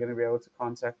only way you're going to be able to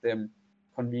contact them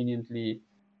conveniently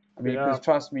I mean, Yeah. because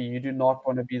trust me, you do not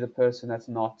want to be the person that's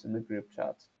not in the group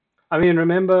chat. I mean,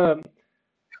 remember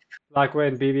like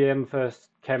when BBM first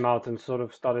came out and sort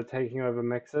of started taking over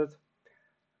Mixit,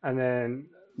 and then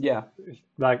Yeah,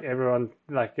 like everyone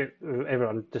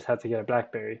just had to get a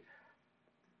BlackBerry.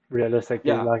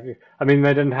 Realistically, yeah. like I mean,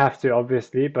 they didn't have to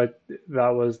obviously, but that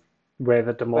was where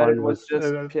the But it demand was was.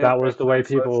 just peer That was the pressure way and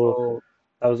people. social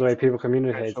That was the way people pressure was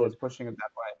communicated. pushing it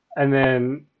that way. And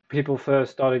then people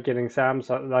first started getting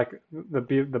Samsung, like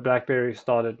the BlackBerry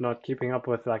started not keeping up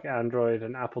with like Android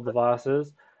and Apple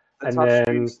devices, and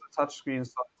then The touch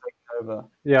screens started taking over.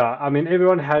 yeah, I mean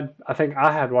everyone had. I think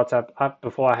I had WhatsApp up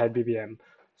before I had BBM,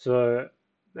 so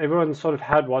everyone sort of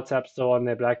had WhatsApp still on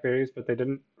their BlackBerries, but they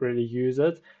didn't really use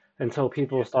it until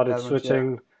people Used it started as much, yeah.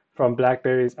 switching from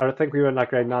BlackBerries. I think we were in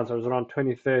like grade 9, so it was around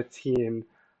 2013,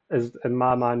 is in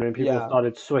my mind when people Yeah,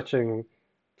 started switching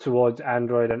towards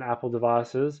Android and Apple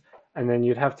devices, and then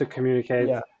you'd have to communicate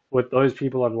yeah, with those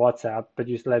people on WhatsApp, but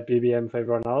you still had BBM for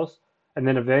everyone else. And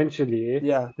then eventually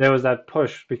yeah, there was that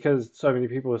push because so many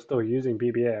people were still using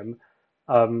BBM.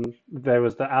 There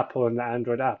was the Apple and the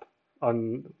Android app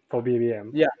on for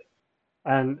BBM, yeah.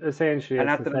 and essentially And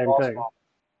it's that the didn't same last thing. long.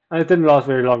 And it didn't last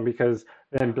very long because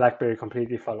then BlackBerry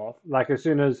completely fell off. Like as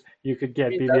soon as you could I get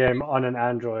mean, that BBM on an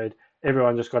Android,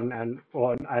 everyone just got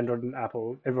or an Android and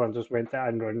Apple. Everyone just went to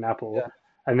Android and Apple, yeah.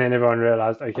 and then everyone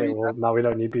realized, I okay, mean, well now we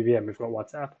don't need BBM, we've got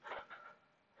WhatsApp.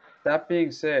 that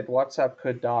being said, WhatsApp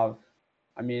could dive.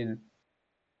 I mean,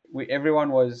 we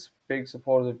everyone was big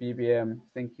supporters of BBM,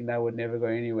 thinking that would never go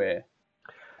anywhere,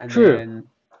 and True, then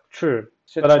true.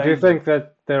 shit But I do changes. think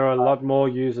that there are a lot more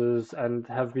users and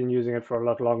have been using it for a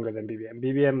lot longer than BBM.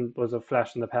 BBM was a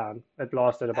flash in the pan. It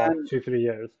lasted about And 2, 3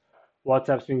 years.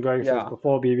 WhatsApp's been going since yeah,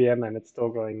 before BBM and it's still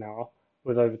going now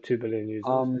with over 2 billion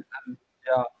users.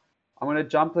 yeah. I'm gonna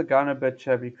jump the gun a bit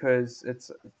here because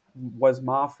it's was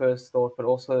my first thought, but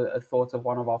also a thought of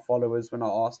one of our followers when I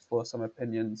asked for some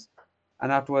opinions,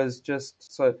 and that was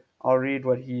just so. I'll read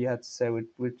what he had to say,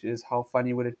 which is how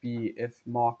funny would it be if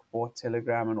Mark bought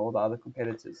Telegram and all the other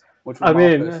competitors, which was I my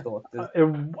mean, first thought. I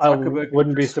Zuckerberg could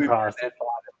wouldn't be just swoop surprised. in and buy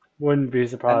Wouldn't be them, and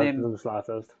surprised then in the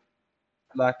slightest.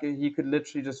 like he could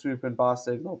literally just swoop and buy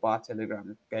Signal, buy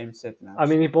Telegram, game set I match.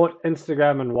 mean, he bought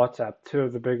Instagram and WhatsApp, two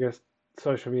of the biggest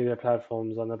social media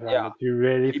platforms on the Yeah, planet. Do you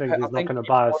really think I he's not think going to he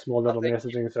buy a bought. small I little think he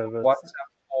messaging bought service? WhatsApp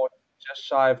for just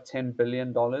shy of $10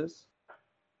 billion.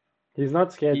 He's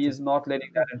not scared He to. is not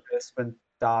letting that investment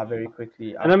die very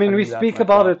quickly. And I I'm mean, telling we you that speak much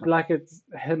about right it now. like it's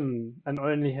him and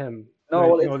only him No,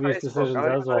 well, making it's all these Facebook. I decisions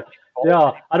don't as even know if well. he's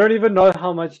involved Yeah, I don't even know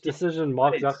how much in decision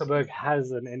Mark it. Zuckerberg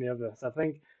has in any of this. I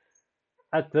think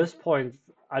at this point,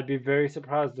 I'd be very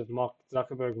surprised if Mark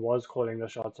Zuckerberg was calling the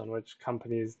shots on which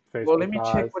companies Well, Facebook let me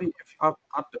check buys. what he. If I'm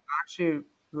actually,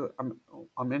 I'm,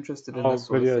 I'm interested in Oh, this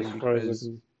sort of videos thing because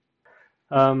frozen.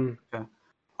 Um, okay,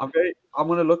 I'm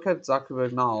gonna look at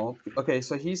Zuckerberg now. Okay,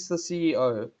 so he's the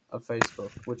CEO of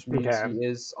Facebook, which means okay. he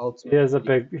is He has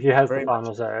ultimately he has the very much.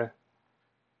 final say,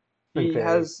 in He theory.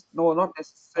 has no, not Oh,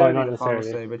 necessarily not the final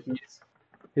necessarily. say, but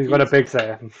He's got a he's big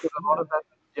say. because a lot of that.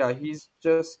 Yeah, he's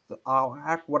just.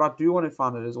 What I do want to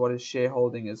find out is what his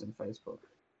shareholding is in Facebook.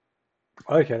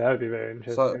 Okay, that would be very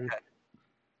So interesting.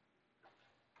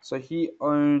 so he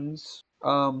owns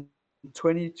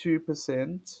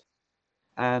 22%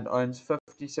 and owns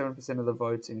 57% of the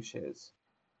voting shares.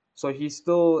 So he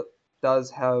still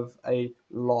does have a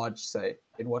large say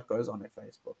in what goes on at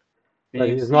Facebook, But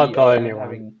being he's not the CEO only and one.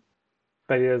 having.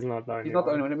 But he is not the He's only not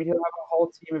the only one. one. I mean, he'll have a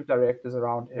whole team of directors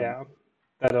around him. Yeah.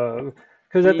 That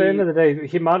because at the end He, of the day,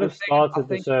 he might the have thing is, I started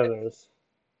the think, service,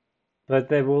 but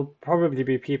there will probably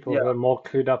be people yeah, who are more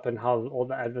clued up in how all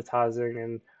the advertising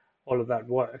and all of that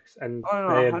works, and I don't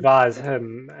know, they advise 100%.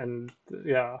 him. And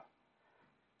yeah,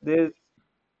 There's,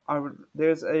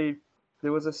 there's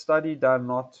there was a study done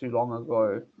not too long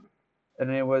ago,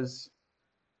 and it was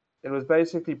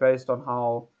basically based on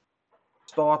how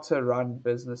starter run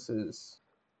businesses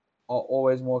are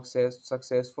always more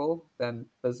successful than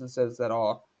businesses that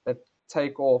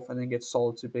take off and then get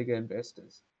sold to bigger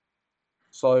investors.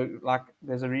 So like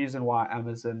there's a reason why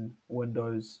Amazon,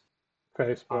 Windows,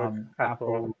 Facebook, Apple.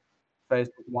 Apple,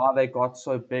 Facebook, why they got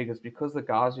so big is because the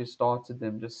guys who started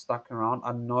them just stuck around.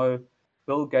 I know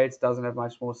Bill Gates doesn't have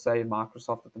much more say in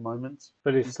Microsoft at the moment.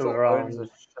 But he's He still still owns a around.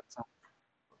 shit ton,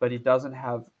 but he doesn't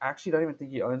have. Actually, don't even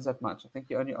think he owns that much. I think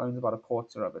he only owns about a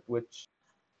quarter of it, which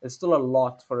is still a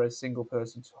lot for a single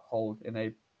person to hold in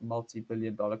a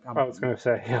multi-billion-dollar I was company. going to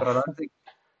say, yeah. But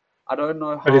I don't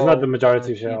know But he's not the how majority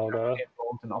deep he's shareholder.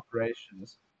 involved in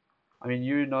operations. I mean,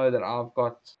 you know that I'm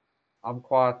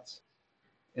quite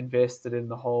invested in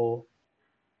the whole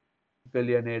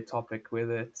billionaire topic,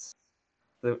 whether it's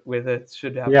whether it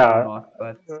should happen or Yeah, not.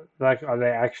 But like, are they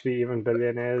actually even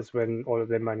billionaires when all of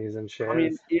their money's in I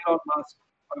mean, shares? Elon Musk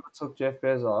overtook Jeff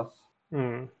Bezos,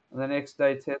 Mm. and the next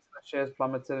day Tesla shares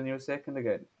plummeted and he was second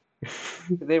again.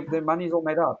 Their money's all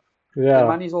made up. Their Yeah,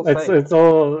 money's all it's fake. it's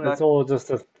all Like it's all just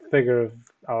a figure of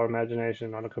our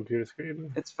imagination on a computer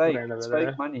screen it's at the fake. end of It's the fake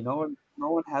day. money. No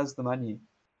one has the money.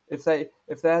 If they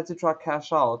had to try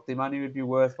cash out, the money would be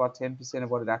worth about 10%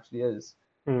 of what it actually is.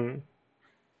 Mm.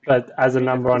 But as I a mean,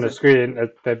 number on because a if screen,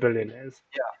 they're billionaires.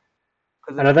 yeah,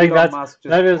 because And I if think Elon Musk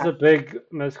just that is a cashed, big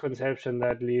misconception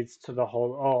that leads to the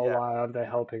whole, oh, yeah, why aren't they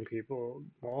helping people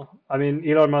more? I mean,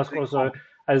 Elon Musk they also, can't.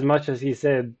 as much as he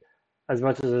said, as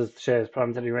much as his shares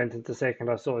plummeted, he went into second.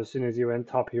 I saw as soon as he went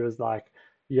top, he was like,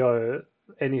 yo,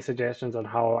 any suggestions on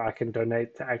how I can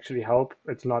donate to actually help?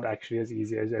 It's not actually as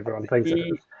easy as everyone thinks it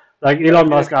is. He Like he Elon donated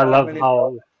Musk, I five love million.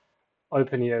 how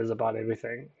open he is about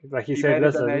everything. Like he He said, made a listen,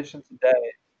 donation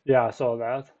today. yeah, I saw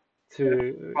that. Made a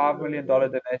 $5 million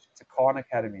donation to Khan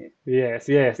Academy, Yes,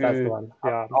 that's the who one. I,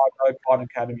 Yeah. I know Khan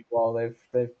Academy well.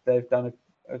 They've done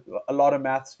a lot of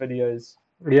maths videos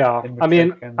Yeah, in I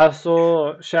mean, Matric, and I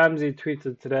saw Shamsi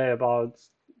tweeted today about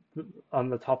on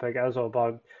the topic as well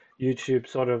about YouTube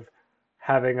sort of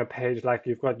having a page like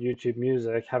you've got YouTube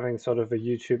Music, having sort of a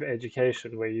YouTube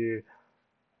education where you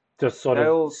just sort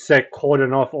of they'll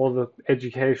cordon off all the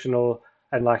educational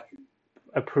and like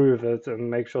approve it and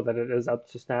make sure that it is up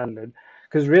to standard.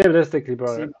 Because realistically,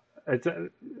 bro, see. it's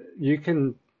you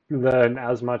can learn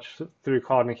as much through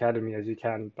Khan Academy as you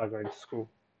can by going to school.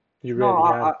 You No, really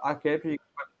can. I get you.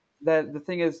 But the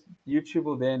thing is, YouTube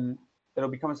will then it'll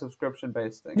become a subscription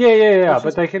based thing, Yeah, which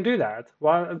but is they can do that.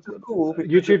 Why, which is cool because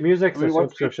YouTube I Music's a mean,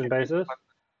 what's subscription YouTube? basis,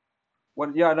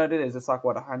 What? Yeah, no, it is. It's like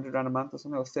what 100 rand a month or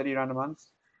something, or 30 rand a month.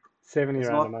 70 It's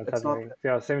rand a not. month, I It's not. think.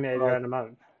 Yeah, 70, 80 Like rand a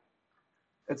month.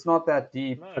 it's not that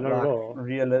deep. No, not at Like all.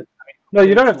 real. I mean, No,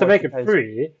 you don't compared to have to what make you it pay.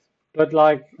 free, but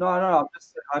like, No. I'm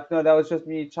just. No, that was just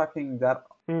me chucking that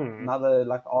hmm. another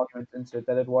like argument into it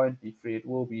that it won't be free. It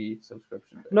will be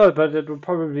subscription based. No, but it would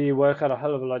probably work out a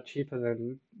hell of a lot cheaper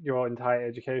than your entire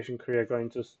education career going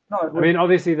to. No, it I would. mean,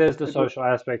 obviously, there's the It would. social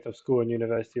aspect of school and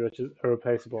university, which is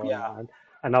irreplaceable Yeah. online.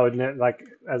 And I would like,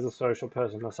 as a social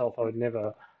person myself, I would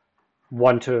never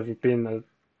want to have been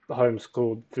a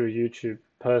homeschooled through YouTube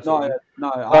No. person. No.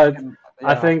 I But can.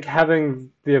 I Yeah. think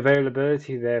having the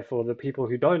availability there for the people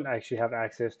who don't actually have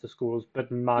access to schools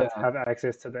but might Yeah. have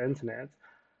access to the internet,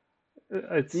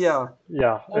 it's Yeah.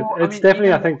 yeah, Or I it's mean,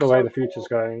 definitely I think the way the future's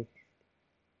going.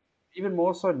 even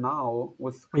more so now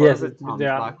with Yes, COVID times.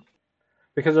 yeah, Like,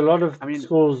 because a lot of I mean,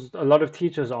 schools, a lot of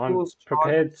teachers aren't schools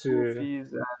charging prepared school to.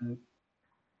 fees and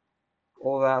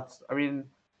all that. I mean,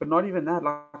 but not even that.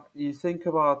 Like, you think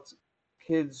about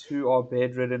kids who are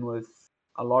bedridden with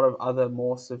a lot of other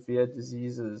more severe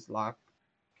diseases, like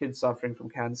kids suffering from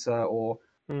cancer or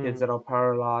kids Mm, that are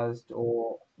paralyzed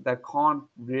or that can't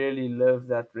really live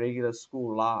that regular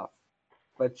school life.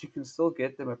 But you can still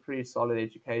get them a pretty solid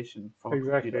education from a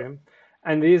exactly. computer.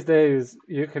 And these days,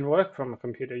 you can work from a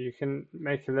computer. You can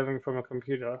make a living from a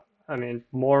computer. I mean,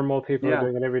 more and more people are Yeah,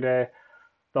 doing it every day.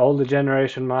 The older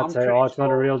generation might I'm say, pretty "Oh, it's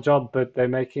not a sure. real job," but they're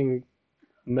making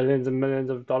millions and millions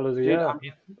of dollars a Dude, I year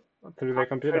mean, through their I'm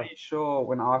computer. pretty sure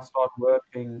when I start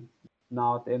working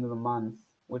now at the end of the month,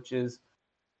 which is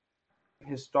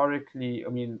historically, I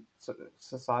mean,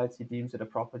 society deems it a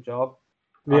proper job.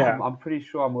 Yeah, I'm pretty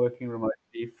sure I'm working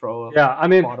remotely for yeah. I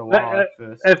mean, quite a while at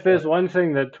first. if there's one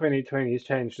thing that 2020 has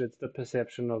changed, it's the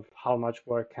perception of how much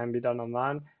work can be done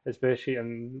online, especially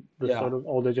in the Yeah. sort of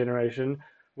older generation,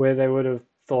 where they would have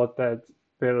thought that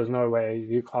there was no way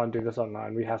you can't do this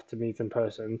online. We have to meet in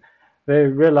person. They're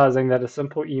realizing that a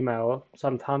simple email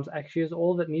sometimes actually is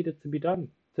all that needed to be done.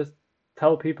 Just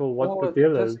tell people what the Or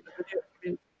deal just is. a video, I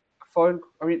mean, phone.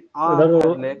 I mean, A I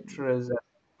had little, lecturers at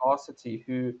varsity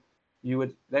who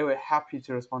they were happy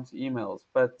to respond to emails,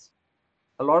 but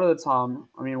a lot of the time,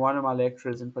 I mean, one of my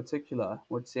lecturers in particular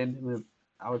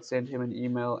I would send him an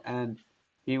email and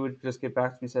he would just get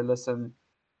back to me and say, listen,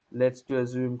 let's do a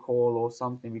Zoom call or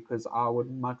something because I would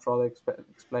much rather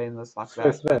explain this like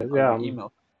face that to than face, over yeah.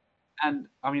 email. And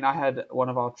I mean, I had one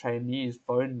of our trainees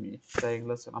phone me saying,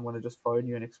 listen, I'm going to just phone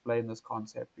you and explain this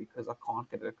concept because I can't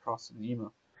get it across in an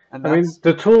email. And I mean, that's,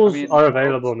 the I tools mean, are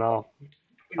available now.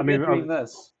 I we're mean, doing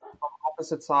this from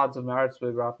opposite sides of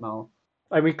Maritzburg right now.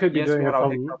 and we could be Yes, we doing had it our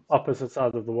from hiccups. opposite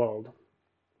sides of the world.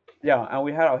 Yeah, and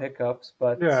we had our hiccups,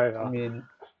 but I Yeah, mean,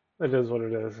 it is what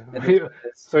it is. it is what it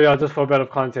is. So yeah, just for a bit of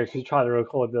context, we tried to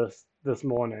record this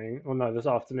morning, or no, this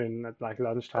afternoon at like At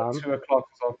lunchtime. 2 o'clock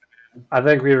this afternoon. I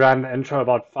think we ran the intro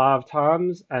about 5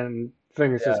 times, and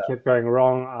things just Yeah. kept going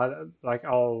wrong. Like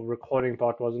our recording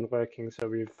bot wasn't working, so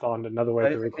we found another way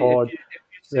to Basically, if record. you're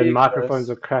Then seeing microphones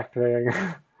this, were crackling.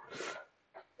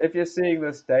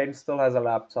 Dane still has a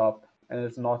laptop and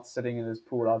it's not sitting in his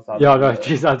pool outside the Yeah, no, window.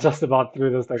 jeez, I just about threw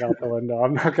this thing out the window.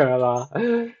 I'm not gonna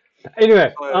lie.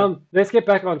 Anyway, So, let's get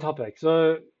back on topic.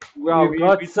 So well, you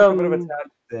got we took a bit of a some,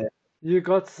 tangent there. you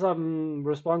got some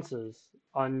responses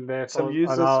on there Some for on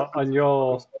users our on submitted a lot of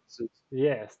your responses.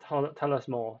 yes. Tell us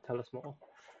more. Tell us more.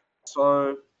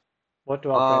 So, What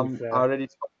do our friends I say?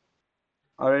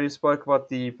 already spoke about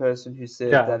the person who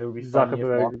said Yeah, that it would be funny if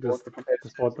Mark Zuckerberg bought just the bought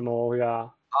competitors. them all. Yeah,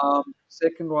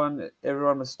 Second one,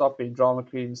 everyone must stop being drama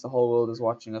queens. The whole world is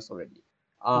watching us already.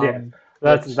 yes.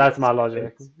 Which That's my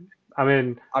logic. I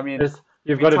mean, I mean, it's,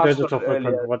 you've we got a touched on digital it earlier.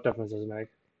 footprint. What difference does it make?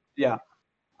 Yeah,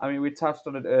 I mean, we touched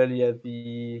on it earlier.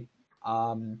 The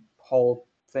whole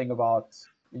thing about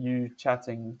you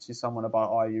chatting to someone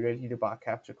about, are you ready to buy a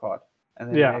capture card? And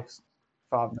then the Yeah. next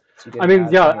 5 minutes you're I getting mean,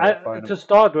 ads on your yeah, phone. to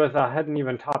start with, I hadn't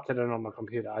even typed it in on my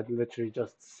computer. I literally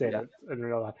just said Yeah, it in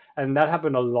real life. And that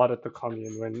happened a lot at the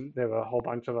commune when there were a whole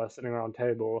bunch of us sitting around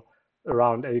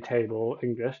a table,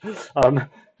 English.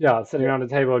 Yeah, sitting yeah, around a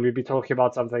table and we'd be talking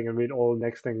about something and we'd all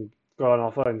next thing go on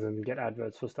our phones and get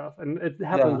adverts for stuff. And it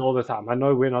happens yeah. all the time. I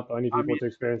know we're not the only I people mean, to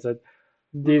experience it.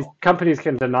 These companies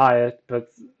can deny it, but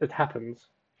it happens.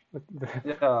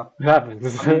 yeah. It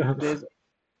happens. I mean,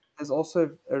 there's also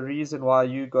a reason why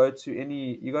you go to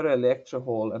a lecture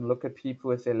hall and look at people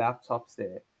with their laptops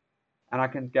there, and I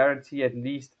can guarantee at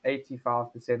least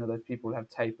 85% of those people have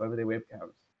tape over their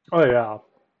webcams. Oh yeah,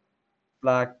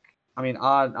 Like, I mean,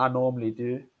 I normally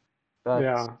do, but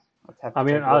yeah. I've had I to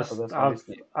mean, take it off for this,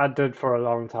 obviously. I did for a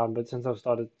long time, but since I've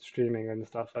started streaming and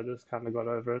stuff, I just kind of got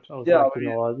over it. I was Yeah, like, you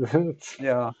know what,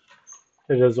 yeah.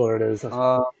 it is what it is.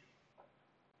 Uh,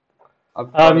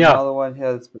 I've got Yeah, another one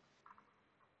here.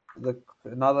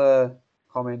 Another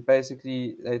comment.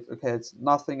 Basically, okay, it's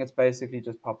nothing. It's basically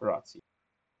just paparazzi,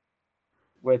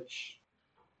 which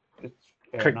it's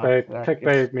fair enough. Like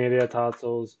it's clickbait media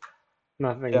titles.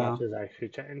 Nothing yeah. much has actually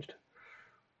changed.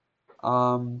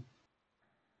 Um,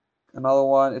 Another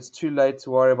one. It's too late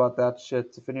to worry about that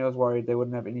shit. If anyone was worried, they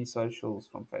wouldn't have any socials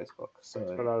from Facebook. That's So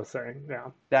what I was saying. Yeah,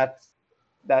 that's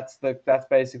that's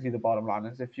basically the bottom line.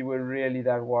 Is if you were really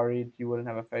that worried, you wouldn't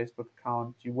have a Facebook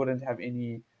account. You wouldn't have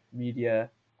any media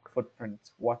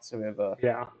footprint whatsoever.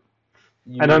 yeah.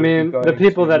 You And I would be mean, the going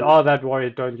people that to are that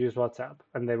worried don't use WhatsApp,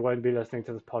 and they won't be listening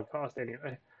to this podcast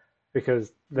anyway,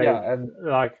 because they yeah, and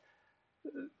like.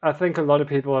 I think a lot of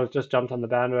people have just jumped on the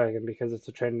bandwagon because it's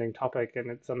a trending topic and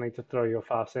it's something to throw your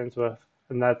 5 cents with,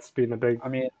 and that's been a big I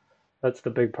mean, that's the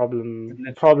big it's problem.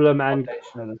 literally Problem the and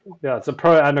foundation of it. yeah, it's a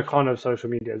pro and a con of social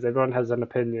media. Is everyone has an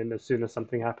opinion as soon as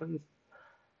something happens,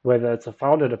 whether it's a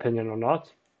founded opinion or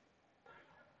not.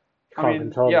 You I can't mean,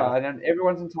 control yeah, that. and then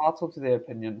everyone's entitled to their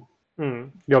opinion.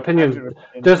 Your opinions, Have your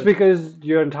opinion. just because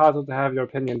you're entitled to have your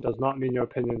opinion does not mean your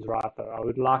opinion's right, though. I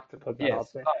would like to put that out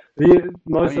Yes, there.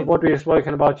 no, I Most of mean, what we've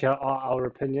spoken about here are our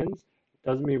opinions.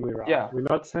 Doesn't mean we're right. yeah, We're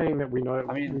not saying that we know.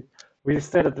 I mean, We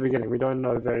said at the beginning we don't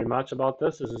know very much about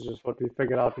this. This is just what we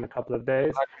figured out in a couple of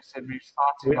days. like we said, we've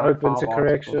started We're like open to 5 articles.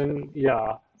 correction,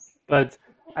 yeah. But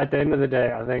at the end of the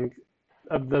day, I think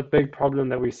the big problem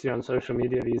that we see on social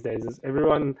media these days is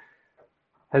everyone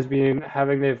has been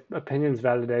having their opinions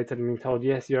validated and being told,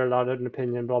 yes, you're allowed an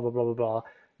opinion, blah, blah, blah, blah, blah.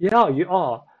 Yeah, you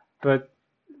are. But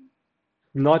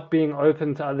not being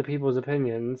open to other people's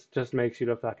opinions just makes you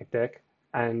look like a dick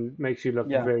and makes you look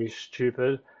Yeah, very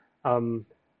stupid. Um,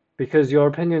 because your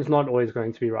opinion's not always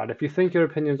going to be right. If you think your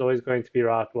opinion's always going to be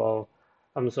right, well,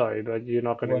 I'm sorry, but you're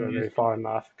not going to one go use very far in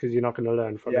life because you're not going to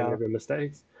learn from any yeah. of your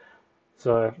mistakes.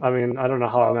 So, I mean, I don't know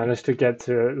how I managed to get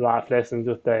to life lessons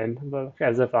with Dane, but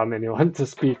as if I'm anyone to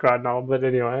speak right now. But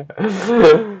anyway,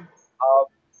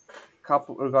 Uh,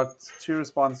 we've got two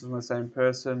responses from the same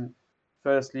person.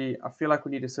 Firstly, I feel like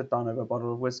we need to sit down over a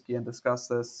bottle of whiskey and discuss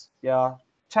this. Yeah,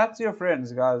 chat to your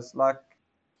friends, guys. Like,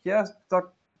 here's like,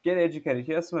 get educated.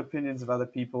 Here's some opinions of other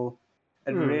people.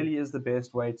 It hmm. really is the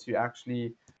best way to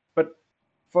actually, but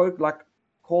folk like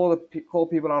call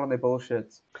people out on their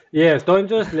bullshit. Yes, don't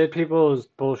just let people's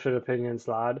bullshit opinions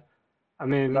slide. I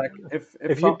mean, Like if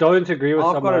if you some don't agree with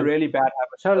I've got a someone, really bad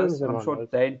habit of challenge this, and them I'm on sure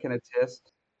it. Dane can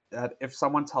attest that if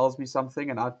someone tells me something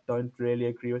and I don't really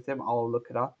agree with them, I'll look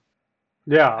it up.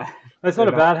 Yeah, it's not You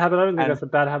a know, bad habit. I don't think and that's a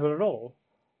bad habit at all.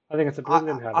 I think it's a I,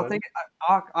 brilliant I habit. think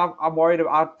I'm worried.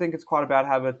 I think it's quite a bad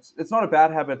habit. It's not a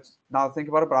bad habit now that I think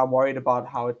about it, but I'm worried about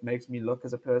how it makes me look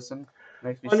as a person. It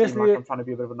makes me seem like Honestly, I'm trying to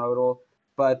be a bit of a know-it-all.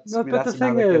 But no, but the that's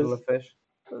thing another kettle is, of fish.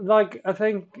 like, I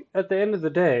think at the end of the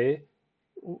day,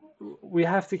 we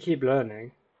have to keep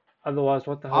learning. Otherwise,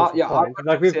 what the hell's the Yeah, I've point? got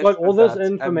an Like, we've got obsession all with this that,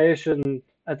 and information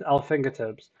at our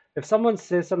fingertips. If someone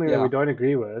says something that we yeah, don't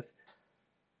agree with,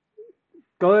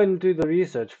 go and do the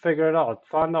research, figure it out,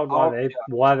 find out I've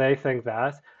why they think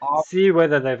that, I've, see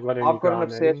whether they've got any I've got an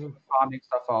obsession grounding. with finding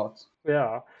stuff out.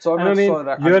 Yeah, So and I much mean, so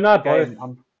that you and I both.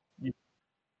 again, you,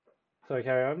 So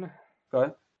carry on.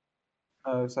 go.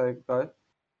 So go.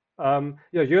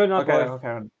 Yeah, you and I Okay, both.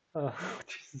 okay. Oh,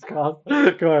 Jesus Christ,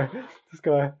 go, just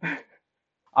go.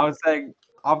 I was saying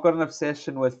I've got an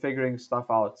obsession with figuring stuff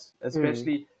out, Hmm.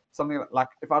 especially something like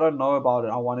if I don't know about it,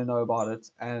 I want to know about it,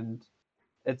 and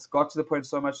it's got to the point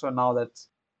so much so now that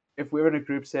if we're in a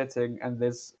group setting and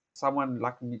there's someone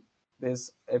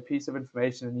there's a piece of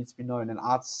information that needs to be known, and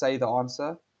I'd say the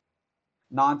answer,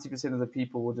 90% of the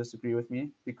people will disagree with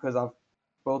me because I've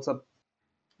built up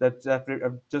that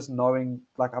of just knowing,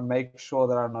 like I make sure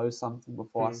that I know something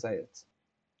before I Hmm. say it,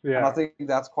 and I Yeah. think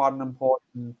that's quite an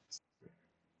important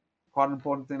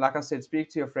thing. Like I said, speak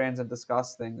to your friends and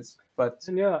discuss things, but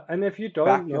And yeah, and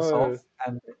back yourself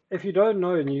and if you don't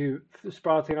know and you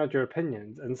sprouting out your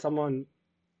opinions and someone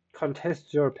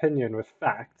contests your opinion with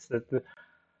facts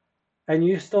and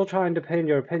you still try and defend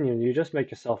your opinion, you just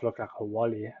make yourself look like a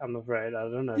wally, I'm afraid. I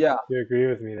don't know if yeah, you agree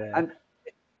with me there. and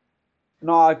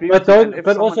no, I agree But with you. And don't if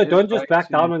but someone also is don't just going back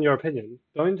to down on your opinion.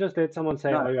 Don't just let someone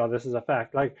say, no "Oh yeah, this is a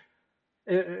fact." Like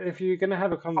if you're gonna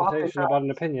have a fight their conversation about an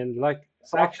facts, opinion, like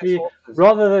cite their actually sources.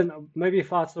 rather than maybe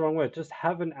fight's the wrong word, just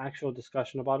have an actual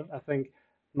discussion about it. I think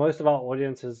most of our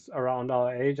audience is around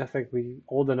our age. I think we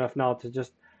old enough now to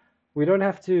just we don't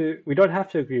have to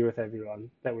agree with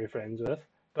everyone that we're friends with,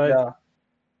 but Yeah,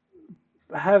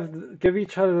 give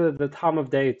each other the time of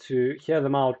day to hear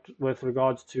them out with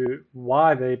regards to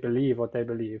why they believe what they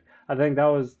believe. I think that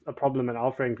was a problem in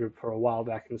our friend group for a while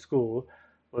back in school.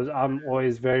 Was I'm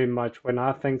always very much when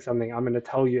I think something, I'm going to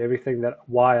tell you everything that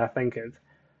why I think it,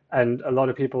 and a lot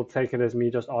of people take it as me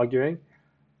just arguing,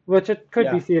 which it could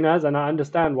be yeah, seen as, and I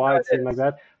understand no, why it's it seen like is.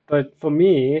 that. But for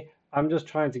me, I'm just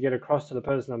trying to get across to the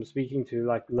person I'm speaking to,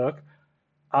 like, look,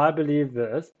 I believe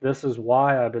this. This is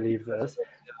why I believe Because of this. it.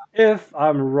 If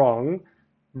I'm wrong,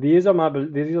 these are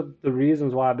the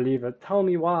reasons why I believe it. Tell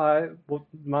me why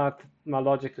my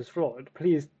logic is flawed.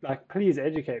 Please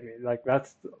educate me. Like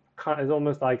that's kind is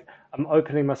almost like I'm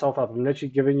opening myself up. I'm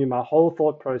literally giving you my whole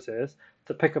thought process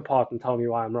to pick apart and tell me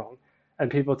why I'm wrong. And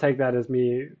people take that as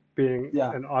me being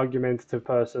Yeah, an argumentative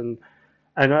person.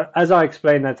 And as I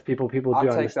explain that to people, people I do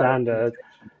take that as understand an it.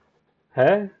 invitation.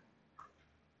 Hey,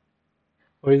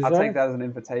 what did you I take say? that as an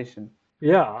invitation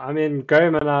Yeah, I mean,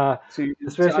 Graham and I, to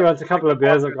especially once a pick couple of apart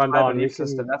beers have your gone entire down, we belief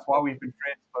system. can, That's why we've been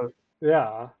friends for.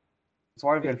 yeah. That's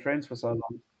why we've been friends for so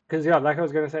long. Because, yeah, like I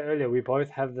was going to say earlier, we both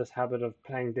have this habit of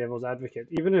playing devil's advocate.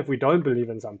 Even if we don't believe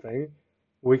in something,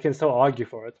 we can still argue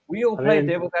for it. We all I play mean,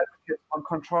 devil's advocate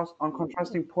on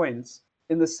contrasting points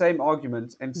in the same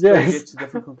argument and still yes, get to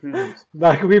different conclusions.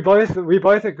 like we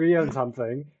both agree on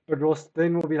something, but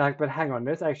then we'll be like, but hang on,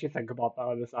 let's actually think about the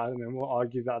other side, and then we'll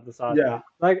argue the other side. Yeah,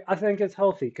 Like I think it's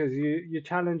healthy because you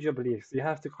challenge your beliefs. You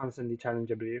have to constantly challenge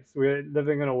your beliefs. We're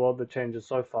living in a world that changes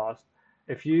so fast.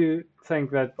 If you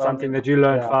think that but I something mean, that you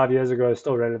learned yeah, 5 years ago is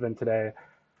still relevant today,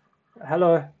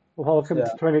 hello, welcome yeah.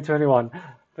 to 2021.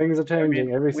 Things are I mean,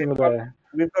 changing every single day.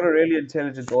 we've got a really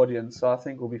intelligent audience, so I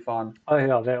think we'll be fine. Oh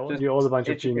yeah, Just you're all a bunch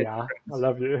of educate genius. your I friends.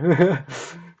 love you.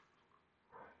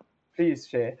 Please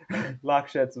share, like,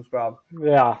 share, subscribe.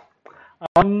 Yeah.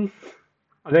 Um,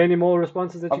 are there any more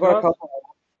responses that I've you got a got? couple more.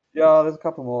 Yeah, there's a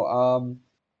couple more.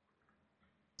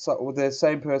 So with the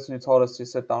same person who told us to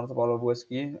sit down with a bottle of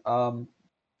whiskey,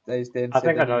 they then I said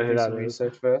think I they need know to who do that some is.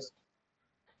 research first,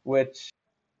 which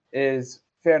is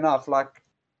fair enough. Like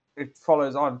it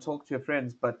follows on. Talk to your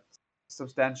friends, but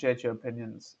substantiate your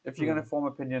opinions. If you're going Hmm. to form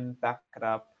opinion, back it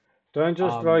up. Don't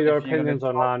just throw your If you're going to opinions tell,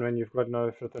 online when you've got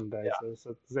no flipping yeah, basis.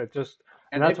 It just,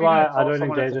 and and that's if you're going why to I tell don't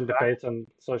someone it's engage a in fact, debates on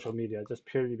social media, just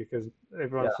purely because yeah,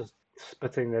 everyone's just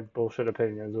spitting their bullshit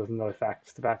opinions with no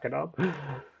facts to back it up.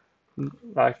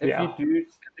 Like, if you yeah, do,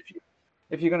 if you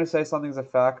if you're going to say something's a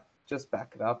fact, just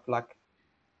back it up. Like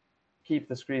keep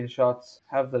the screenshots,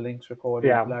 have the links recorded.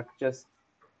 yeah. Like just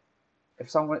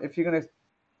if you're going to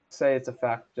say it's a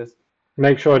fact, just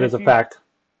Make sure it and is if a you fact,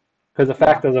 because a yeah,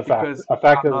 fact is a fact. because A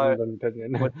fact I know isn't an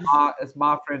opinion. with it's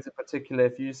my friends in particular,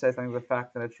 if you say something's a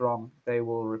fact and it's wrong, they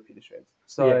will repeat it straight.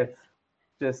 So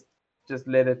Yes. just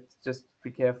let it just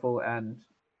be careful and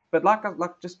but like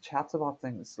just chat about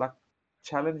things. Like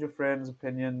challenge your friends'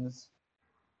 opinions.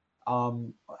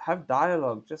 Have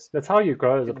dialogue. Just That's how you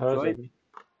grow as a enjoy person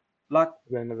like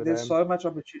at the end of the there's day. so much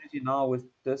opportunity now with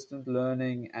distant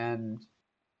learning and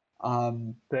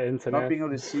The not internet. being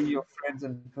able to see your friends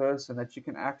in person, that you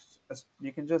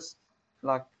can just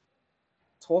like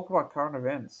talk about current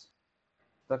events.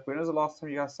 Like, when was the last time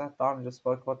you guys sat down and just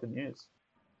spoke about the news?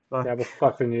 Yeah, Like, but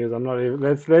fuck the news. I'm not even.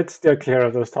 Let's steer clear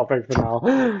of this topic for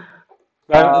now.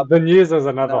 um, The news is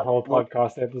another no, whole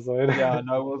podcast episode. yeah,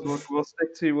 no,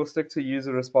 we'll stick to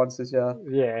user responses here.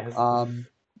 Yes.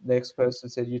 Next person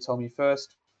said, "You tell me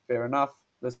first." Fair enough.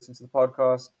 Listen to the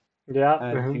podcast, Yeah.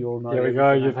 and you all know Here we go. everything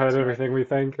I You've need heard to know. everything we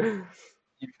think.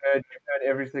 You've heard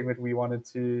everything that we wanted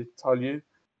to tell you.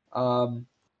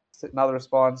 Another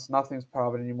response: nothing's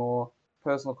private anymore.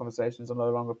 Personal conversations are no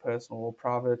longer personal or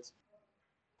private.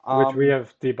 Which we Um,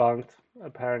 have debunked,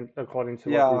 according to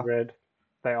what yeah. we've read.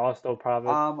 They are still private.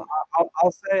 I'll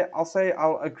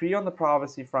agree on the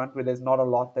privacy front, where there's not a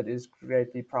lot that is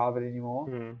greatly private anymore,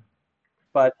 Hmm.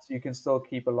 but you can still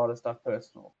keep a lot of stuff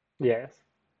personal. Yes.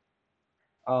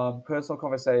 Personal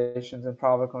conversations and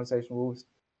private conversation rules.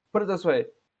 Put it this way: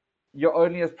 you're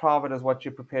only as private as what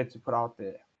you're prepared to put out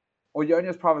there, or you're only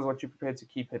as private as what you're prepared to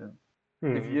keep hidden.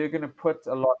 If Hmm. you're going to put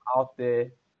a lot out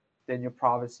there, then your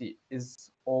privacy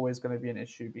is always going to be an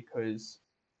issue, because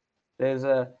there's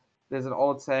a there's an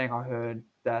old saying I heard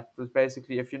that was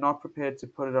basically, if you're not prepared to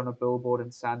put it on a billboard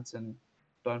in Santon,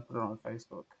 don't put it on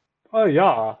Facebook. Oh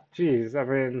yeah. Jeez. I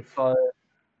mean, So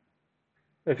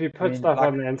if you I put mean, stuff like,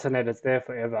 on the internet, it's there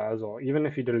forever as well. Even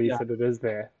if you delete yeah, it, it is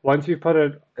there. Once you put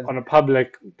it it's, on a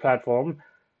public platform,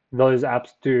 those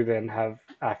apps do then have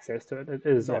access to it. It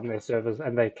is yeah, on their servers,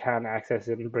 and they can access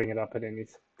it and bring it up at any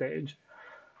stage.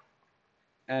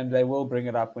 and they will bring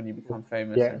it up when you become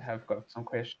famous Yes. and have got some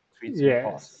question tweets in the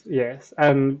past. Yes. Yes.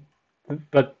 And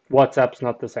but WhatsApp's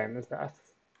not the same as that.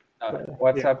 No, So, yeah.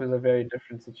 WhatsApp is a very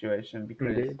different situation,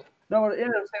 because Indeed. no, in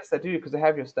a sense they do, because they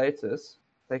have your status.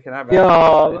 They can have access to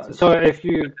your Yeah, status, so if but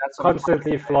you that's on a public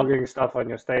constantly page. flogging stuff on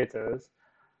your status,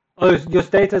 oh, your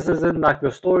status is in like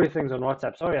the story things on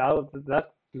WhatsApp. Sorry,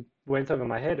 that went over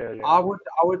my head I earlier. would,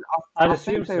 I'd I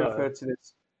assume think they so. refer to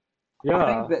this. I think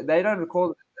Yeah, that they don't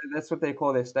recall. That's what they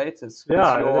call their status,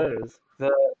 because yeah, it is.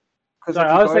 the because Sorry,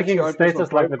 if you I was go to thinking your own personal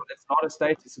status like profile, the. it's not a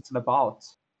status; it's an about.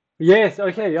 Yes,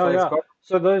 okay, So yeah, it's yeah. got,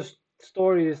 So those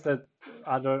stories that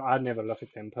I never look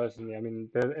at them personally. I mean,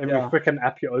 every yeah, freaking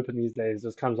app you open these days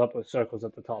just comes up with circles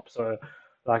at the top. So,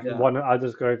 like yeah, one, I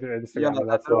just go through yeah. Instagram and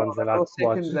that's the ones that I watch.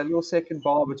 That little second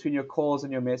bar between your calls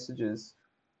and your messages.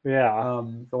 Yeah.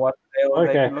 The one they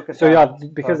Okay. can look at So yeah,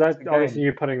 that. because But that obviously again,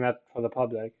 you're putting that for the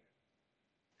public.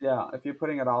 yeah, if you're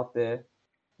putting it out there,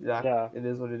 yeah, Yeah. it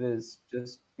is what it is.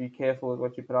 Just be careful with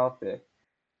what you put out there.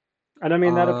 And I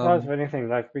mean that applies Um, for anything.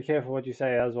 Like be careful what you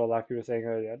say as well, like you were saying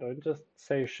earlier. Don't just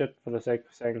say shit for the sake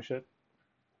of saying shit.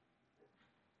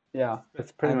 yeah.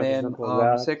 It's pretty And much as then simple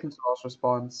as that. second to last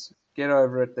response, get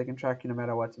over it. They can track you no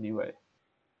matter what anyway.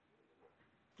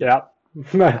 Yeah.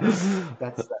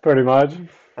 That's Pretty much.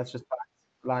 That's just fact.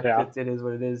 Like, Yeah. it is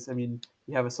what it is. I mean,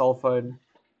 you have a cell phone.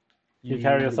 You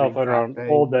carry your You're cell being phone tracked. around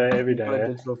all day, every You've got a day.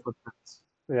 digital footprint.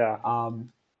 Yeah.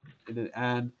 Um,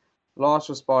 and last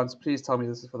response, please tell me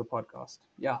this is for the podcast.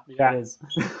 Yeah, it Yeah. is.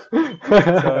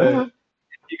 So if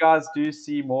you guys do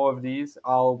see more of these,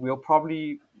 we'll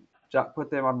probably put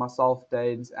them on myself,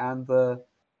 Danes, and the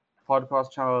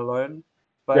podcast channel alone.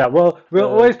 Yeah, But well, we'll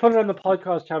the always put it on the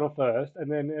podcast channel first,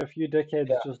 and then if you yeah,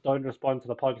 dickheads just don't respond to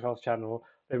the podcast channel,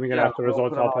 then we're gonna yeah, have to we'll resort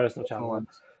put to on our our personal personal channel. ones.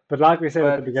 But like we said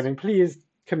at the But beginning, please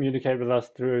communicate with us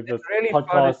through the it's really fun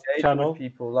podcast engaging with channel.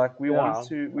 people. Like, Yeah,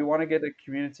 we want to get the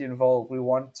community involved. we We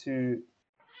want to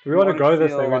want to grow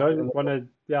this feel thing. We like don't want to.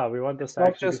 Yeah, we want this it's to not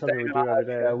actually be just something Dane we and do every I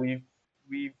day. here.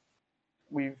 We've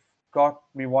we've got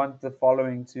we want the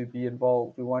following to be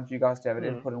involved. We want you guys to have an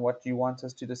Hmm. input in what you want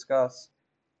us to discuss.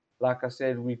 Like I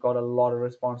said, we got a lot of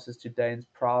responses to Dane's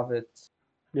private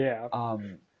Yeah,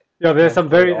 um yeah. There's some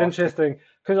where he very asked us. interesting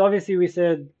because obviously we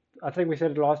said. I think we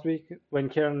said it last week when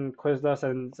Kieran quizzed us,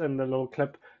 and it's in the little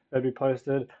clip that we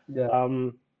posted. Yeah,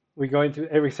 Um, we're going to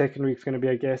every second week's going to be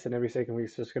a guest, and every second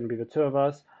week's just going to be the two of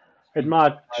us. It sweet.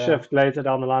 might Yeah. shift later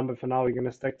down the line, but for now we're going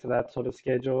to stick to that sort of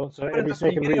schedule. So Put it every this way: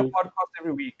 you're second getting a week, podcast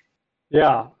every week.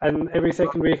 yeah, and every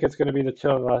second week it's going to be the two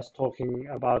of us talking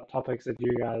about topics that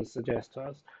you guys suggest to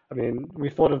us. I mean, we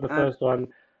thought of the And first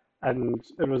one, and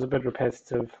it was a bit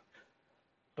repetitive,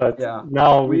 but yeah,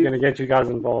 now we're we've going to get you guys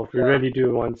involved. We yeah really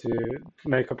do want to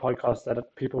make a podcast that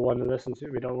people want to listen to.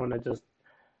 We don't want to just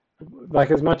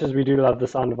like as much as we do love the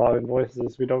sound of our own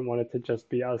voices, we don't want it to just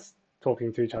be us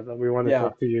talking to each other. We want to yeah.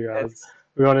 talk to you guys. It's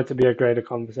We want it to be a greater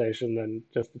conversation than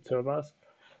just the two of us.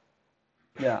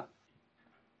 yeah.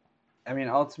 I mean,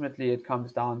 ultimately, it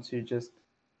comes down to just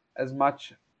as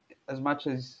much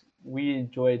as we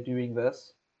enjoy doing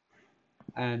this,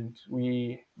 and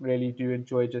we really do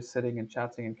enjoy just sitting and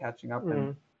chatting and catching up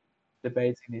and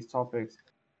debating these topics.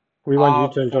 We want you I,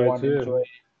 to for enjoy it one, enjoy. too.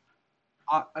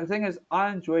 The thing is, I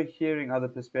enjoy hearing other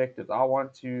perspectives. I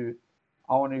want to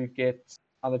get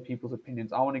other people's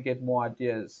opinions. I want to get more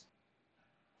ideas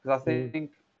because I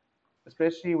think,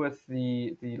 especially with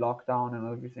the lockdown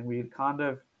and everything, we're kind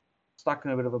of stuck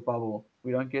in a bit of a bubble.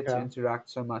 We don't get to Yeah. interact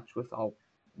so much with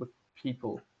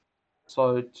people.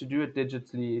 So to do it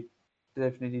digitally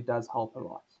definitely does help a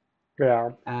lot.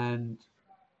 Yeah. And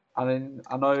I mean,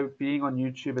 I know being on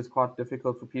YouTube is quite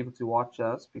difficult for people to watch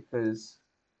us because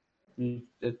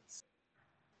it's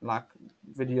like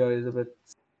video is a bit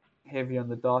heavy on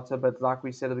the data. But like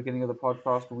we said at the beginning of the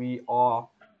podcast, we are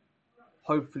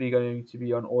hopefully going to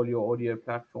be on all your audio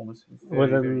platforms very,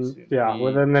 very Within soon.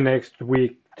 within the next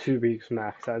week, 2 weeks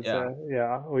max, I'd Yeah, say.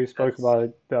 Yeah. We spoke that's about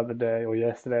it the other day or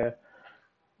yesterday.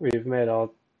 We've made our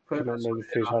put it this commitments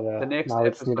way. to each The other. next Now we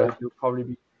just need episode to. will probably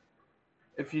be,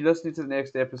 if you're listening to the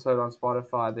next episode on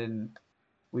Spotify, then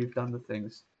we've done the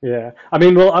things. Yeah. I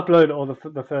mean, we'll upload all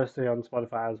the first thing on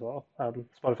Spotify as well.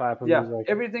 Spotify, Apple Yeah, Music,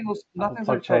 nothing's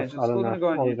gonna podcast. change. I It's don't still know gonna go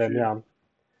on all of them. YouTube. Yeah.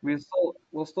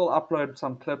 We'll still upload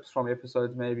some clips from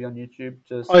episodes maybe on YouTube.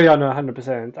 Oh yeah, no,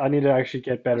 100%. I need to actually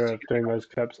get better Just to at get doing those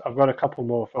clips. I've got a couple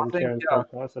more I from think Kieran's yeah.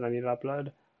 podcast that I need to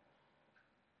upload.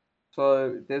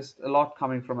 So there's a lot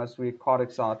coming from us. We're quite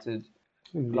excited.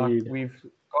 Like Indeed. we've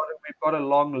got a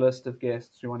long list of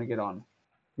guests we want to get on.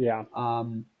 Yeah.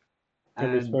 Um,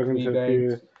 And we've and spoken to a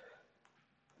few.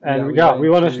 And we're yeah, we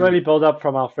going want to to slowly build up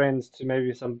from our friends to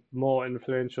maybe some more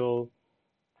influential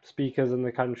speakers in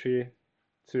the country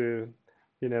to,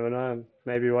 you never know,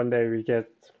 maybe one day we get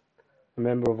a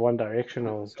member of One Direction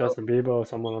or so Justin Bieber or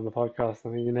someone on the podcast. I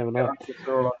mean, you never get know. Uncle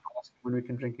Cyril on ask when we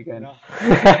can drink again.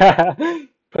 Yeah.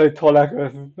 Play Tolak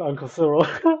with Uncle Cyril.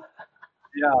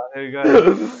 Yeah, there you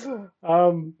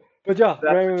go. But yeah, That's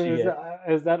what Raymond, you get.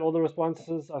 is that all the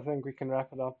responses? I think we can wrap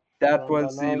it up That around that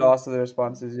was the now. last of the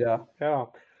responses. Yeah. Yeah.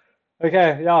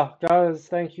 Okay, yeah, guys,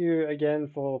 thank you again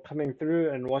for coming through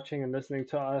and watching and listening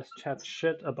to us chat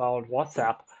shit about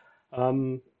WhatsApp.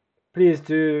 Um, please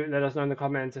do let us know in the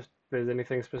comments if there's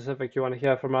anything specific you want to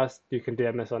hear from us. You can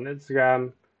DM us on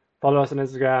Instagram, follow us on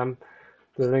Instagram.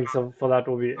 The links for that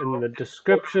will be in the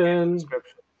description.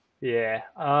 Yeah.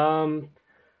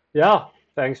 Yeah.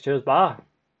 Thanks. Cheers. Bye.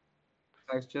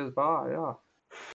 Thanks. Cheers. Bye. Yeah.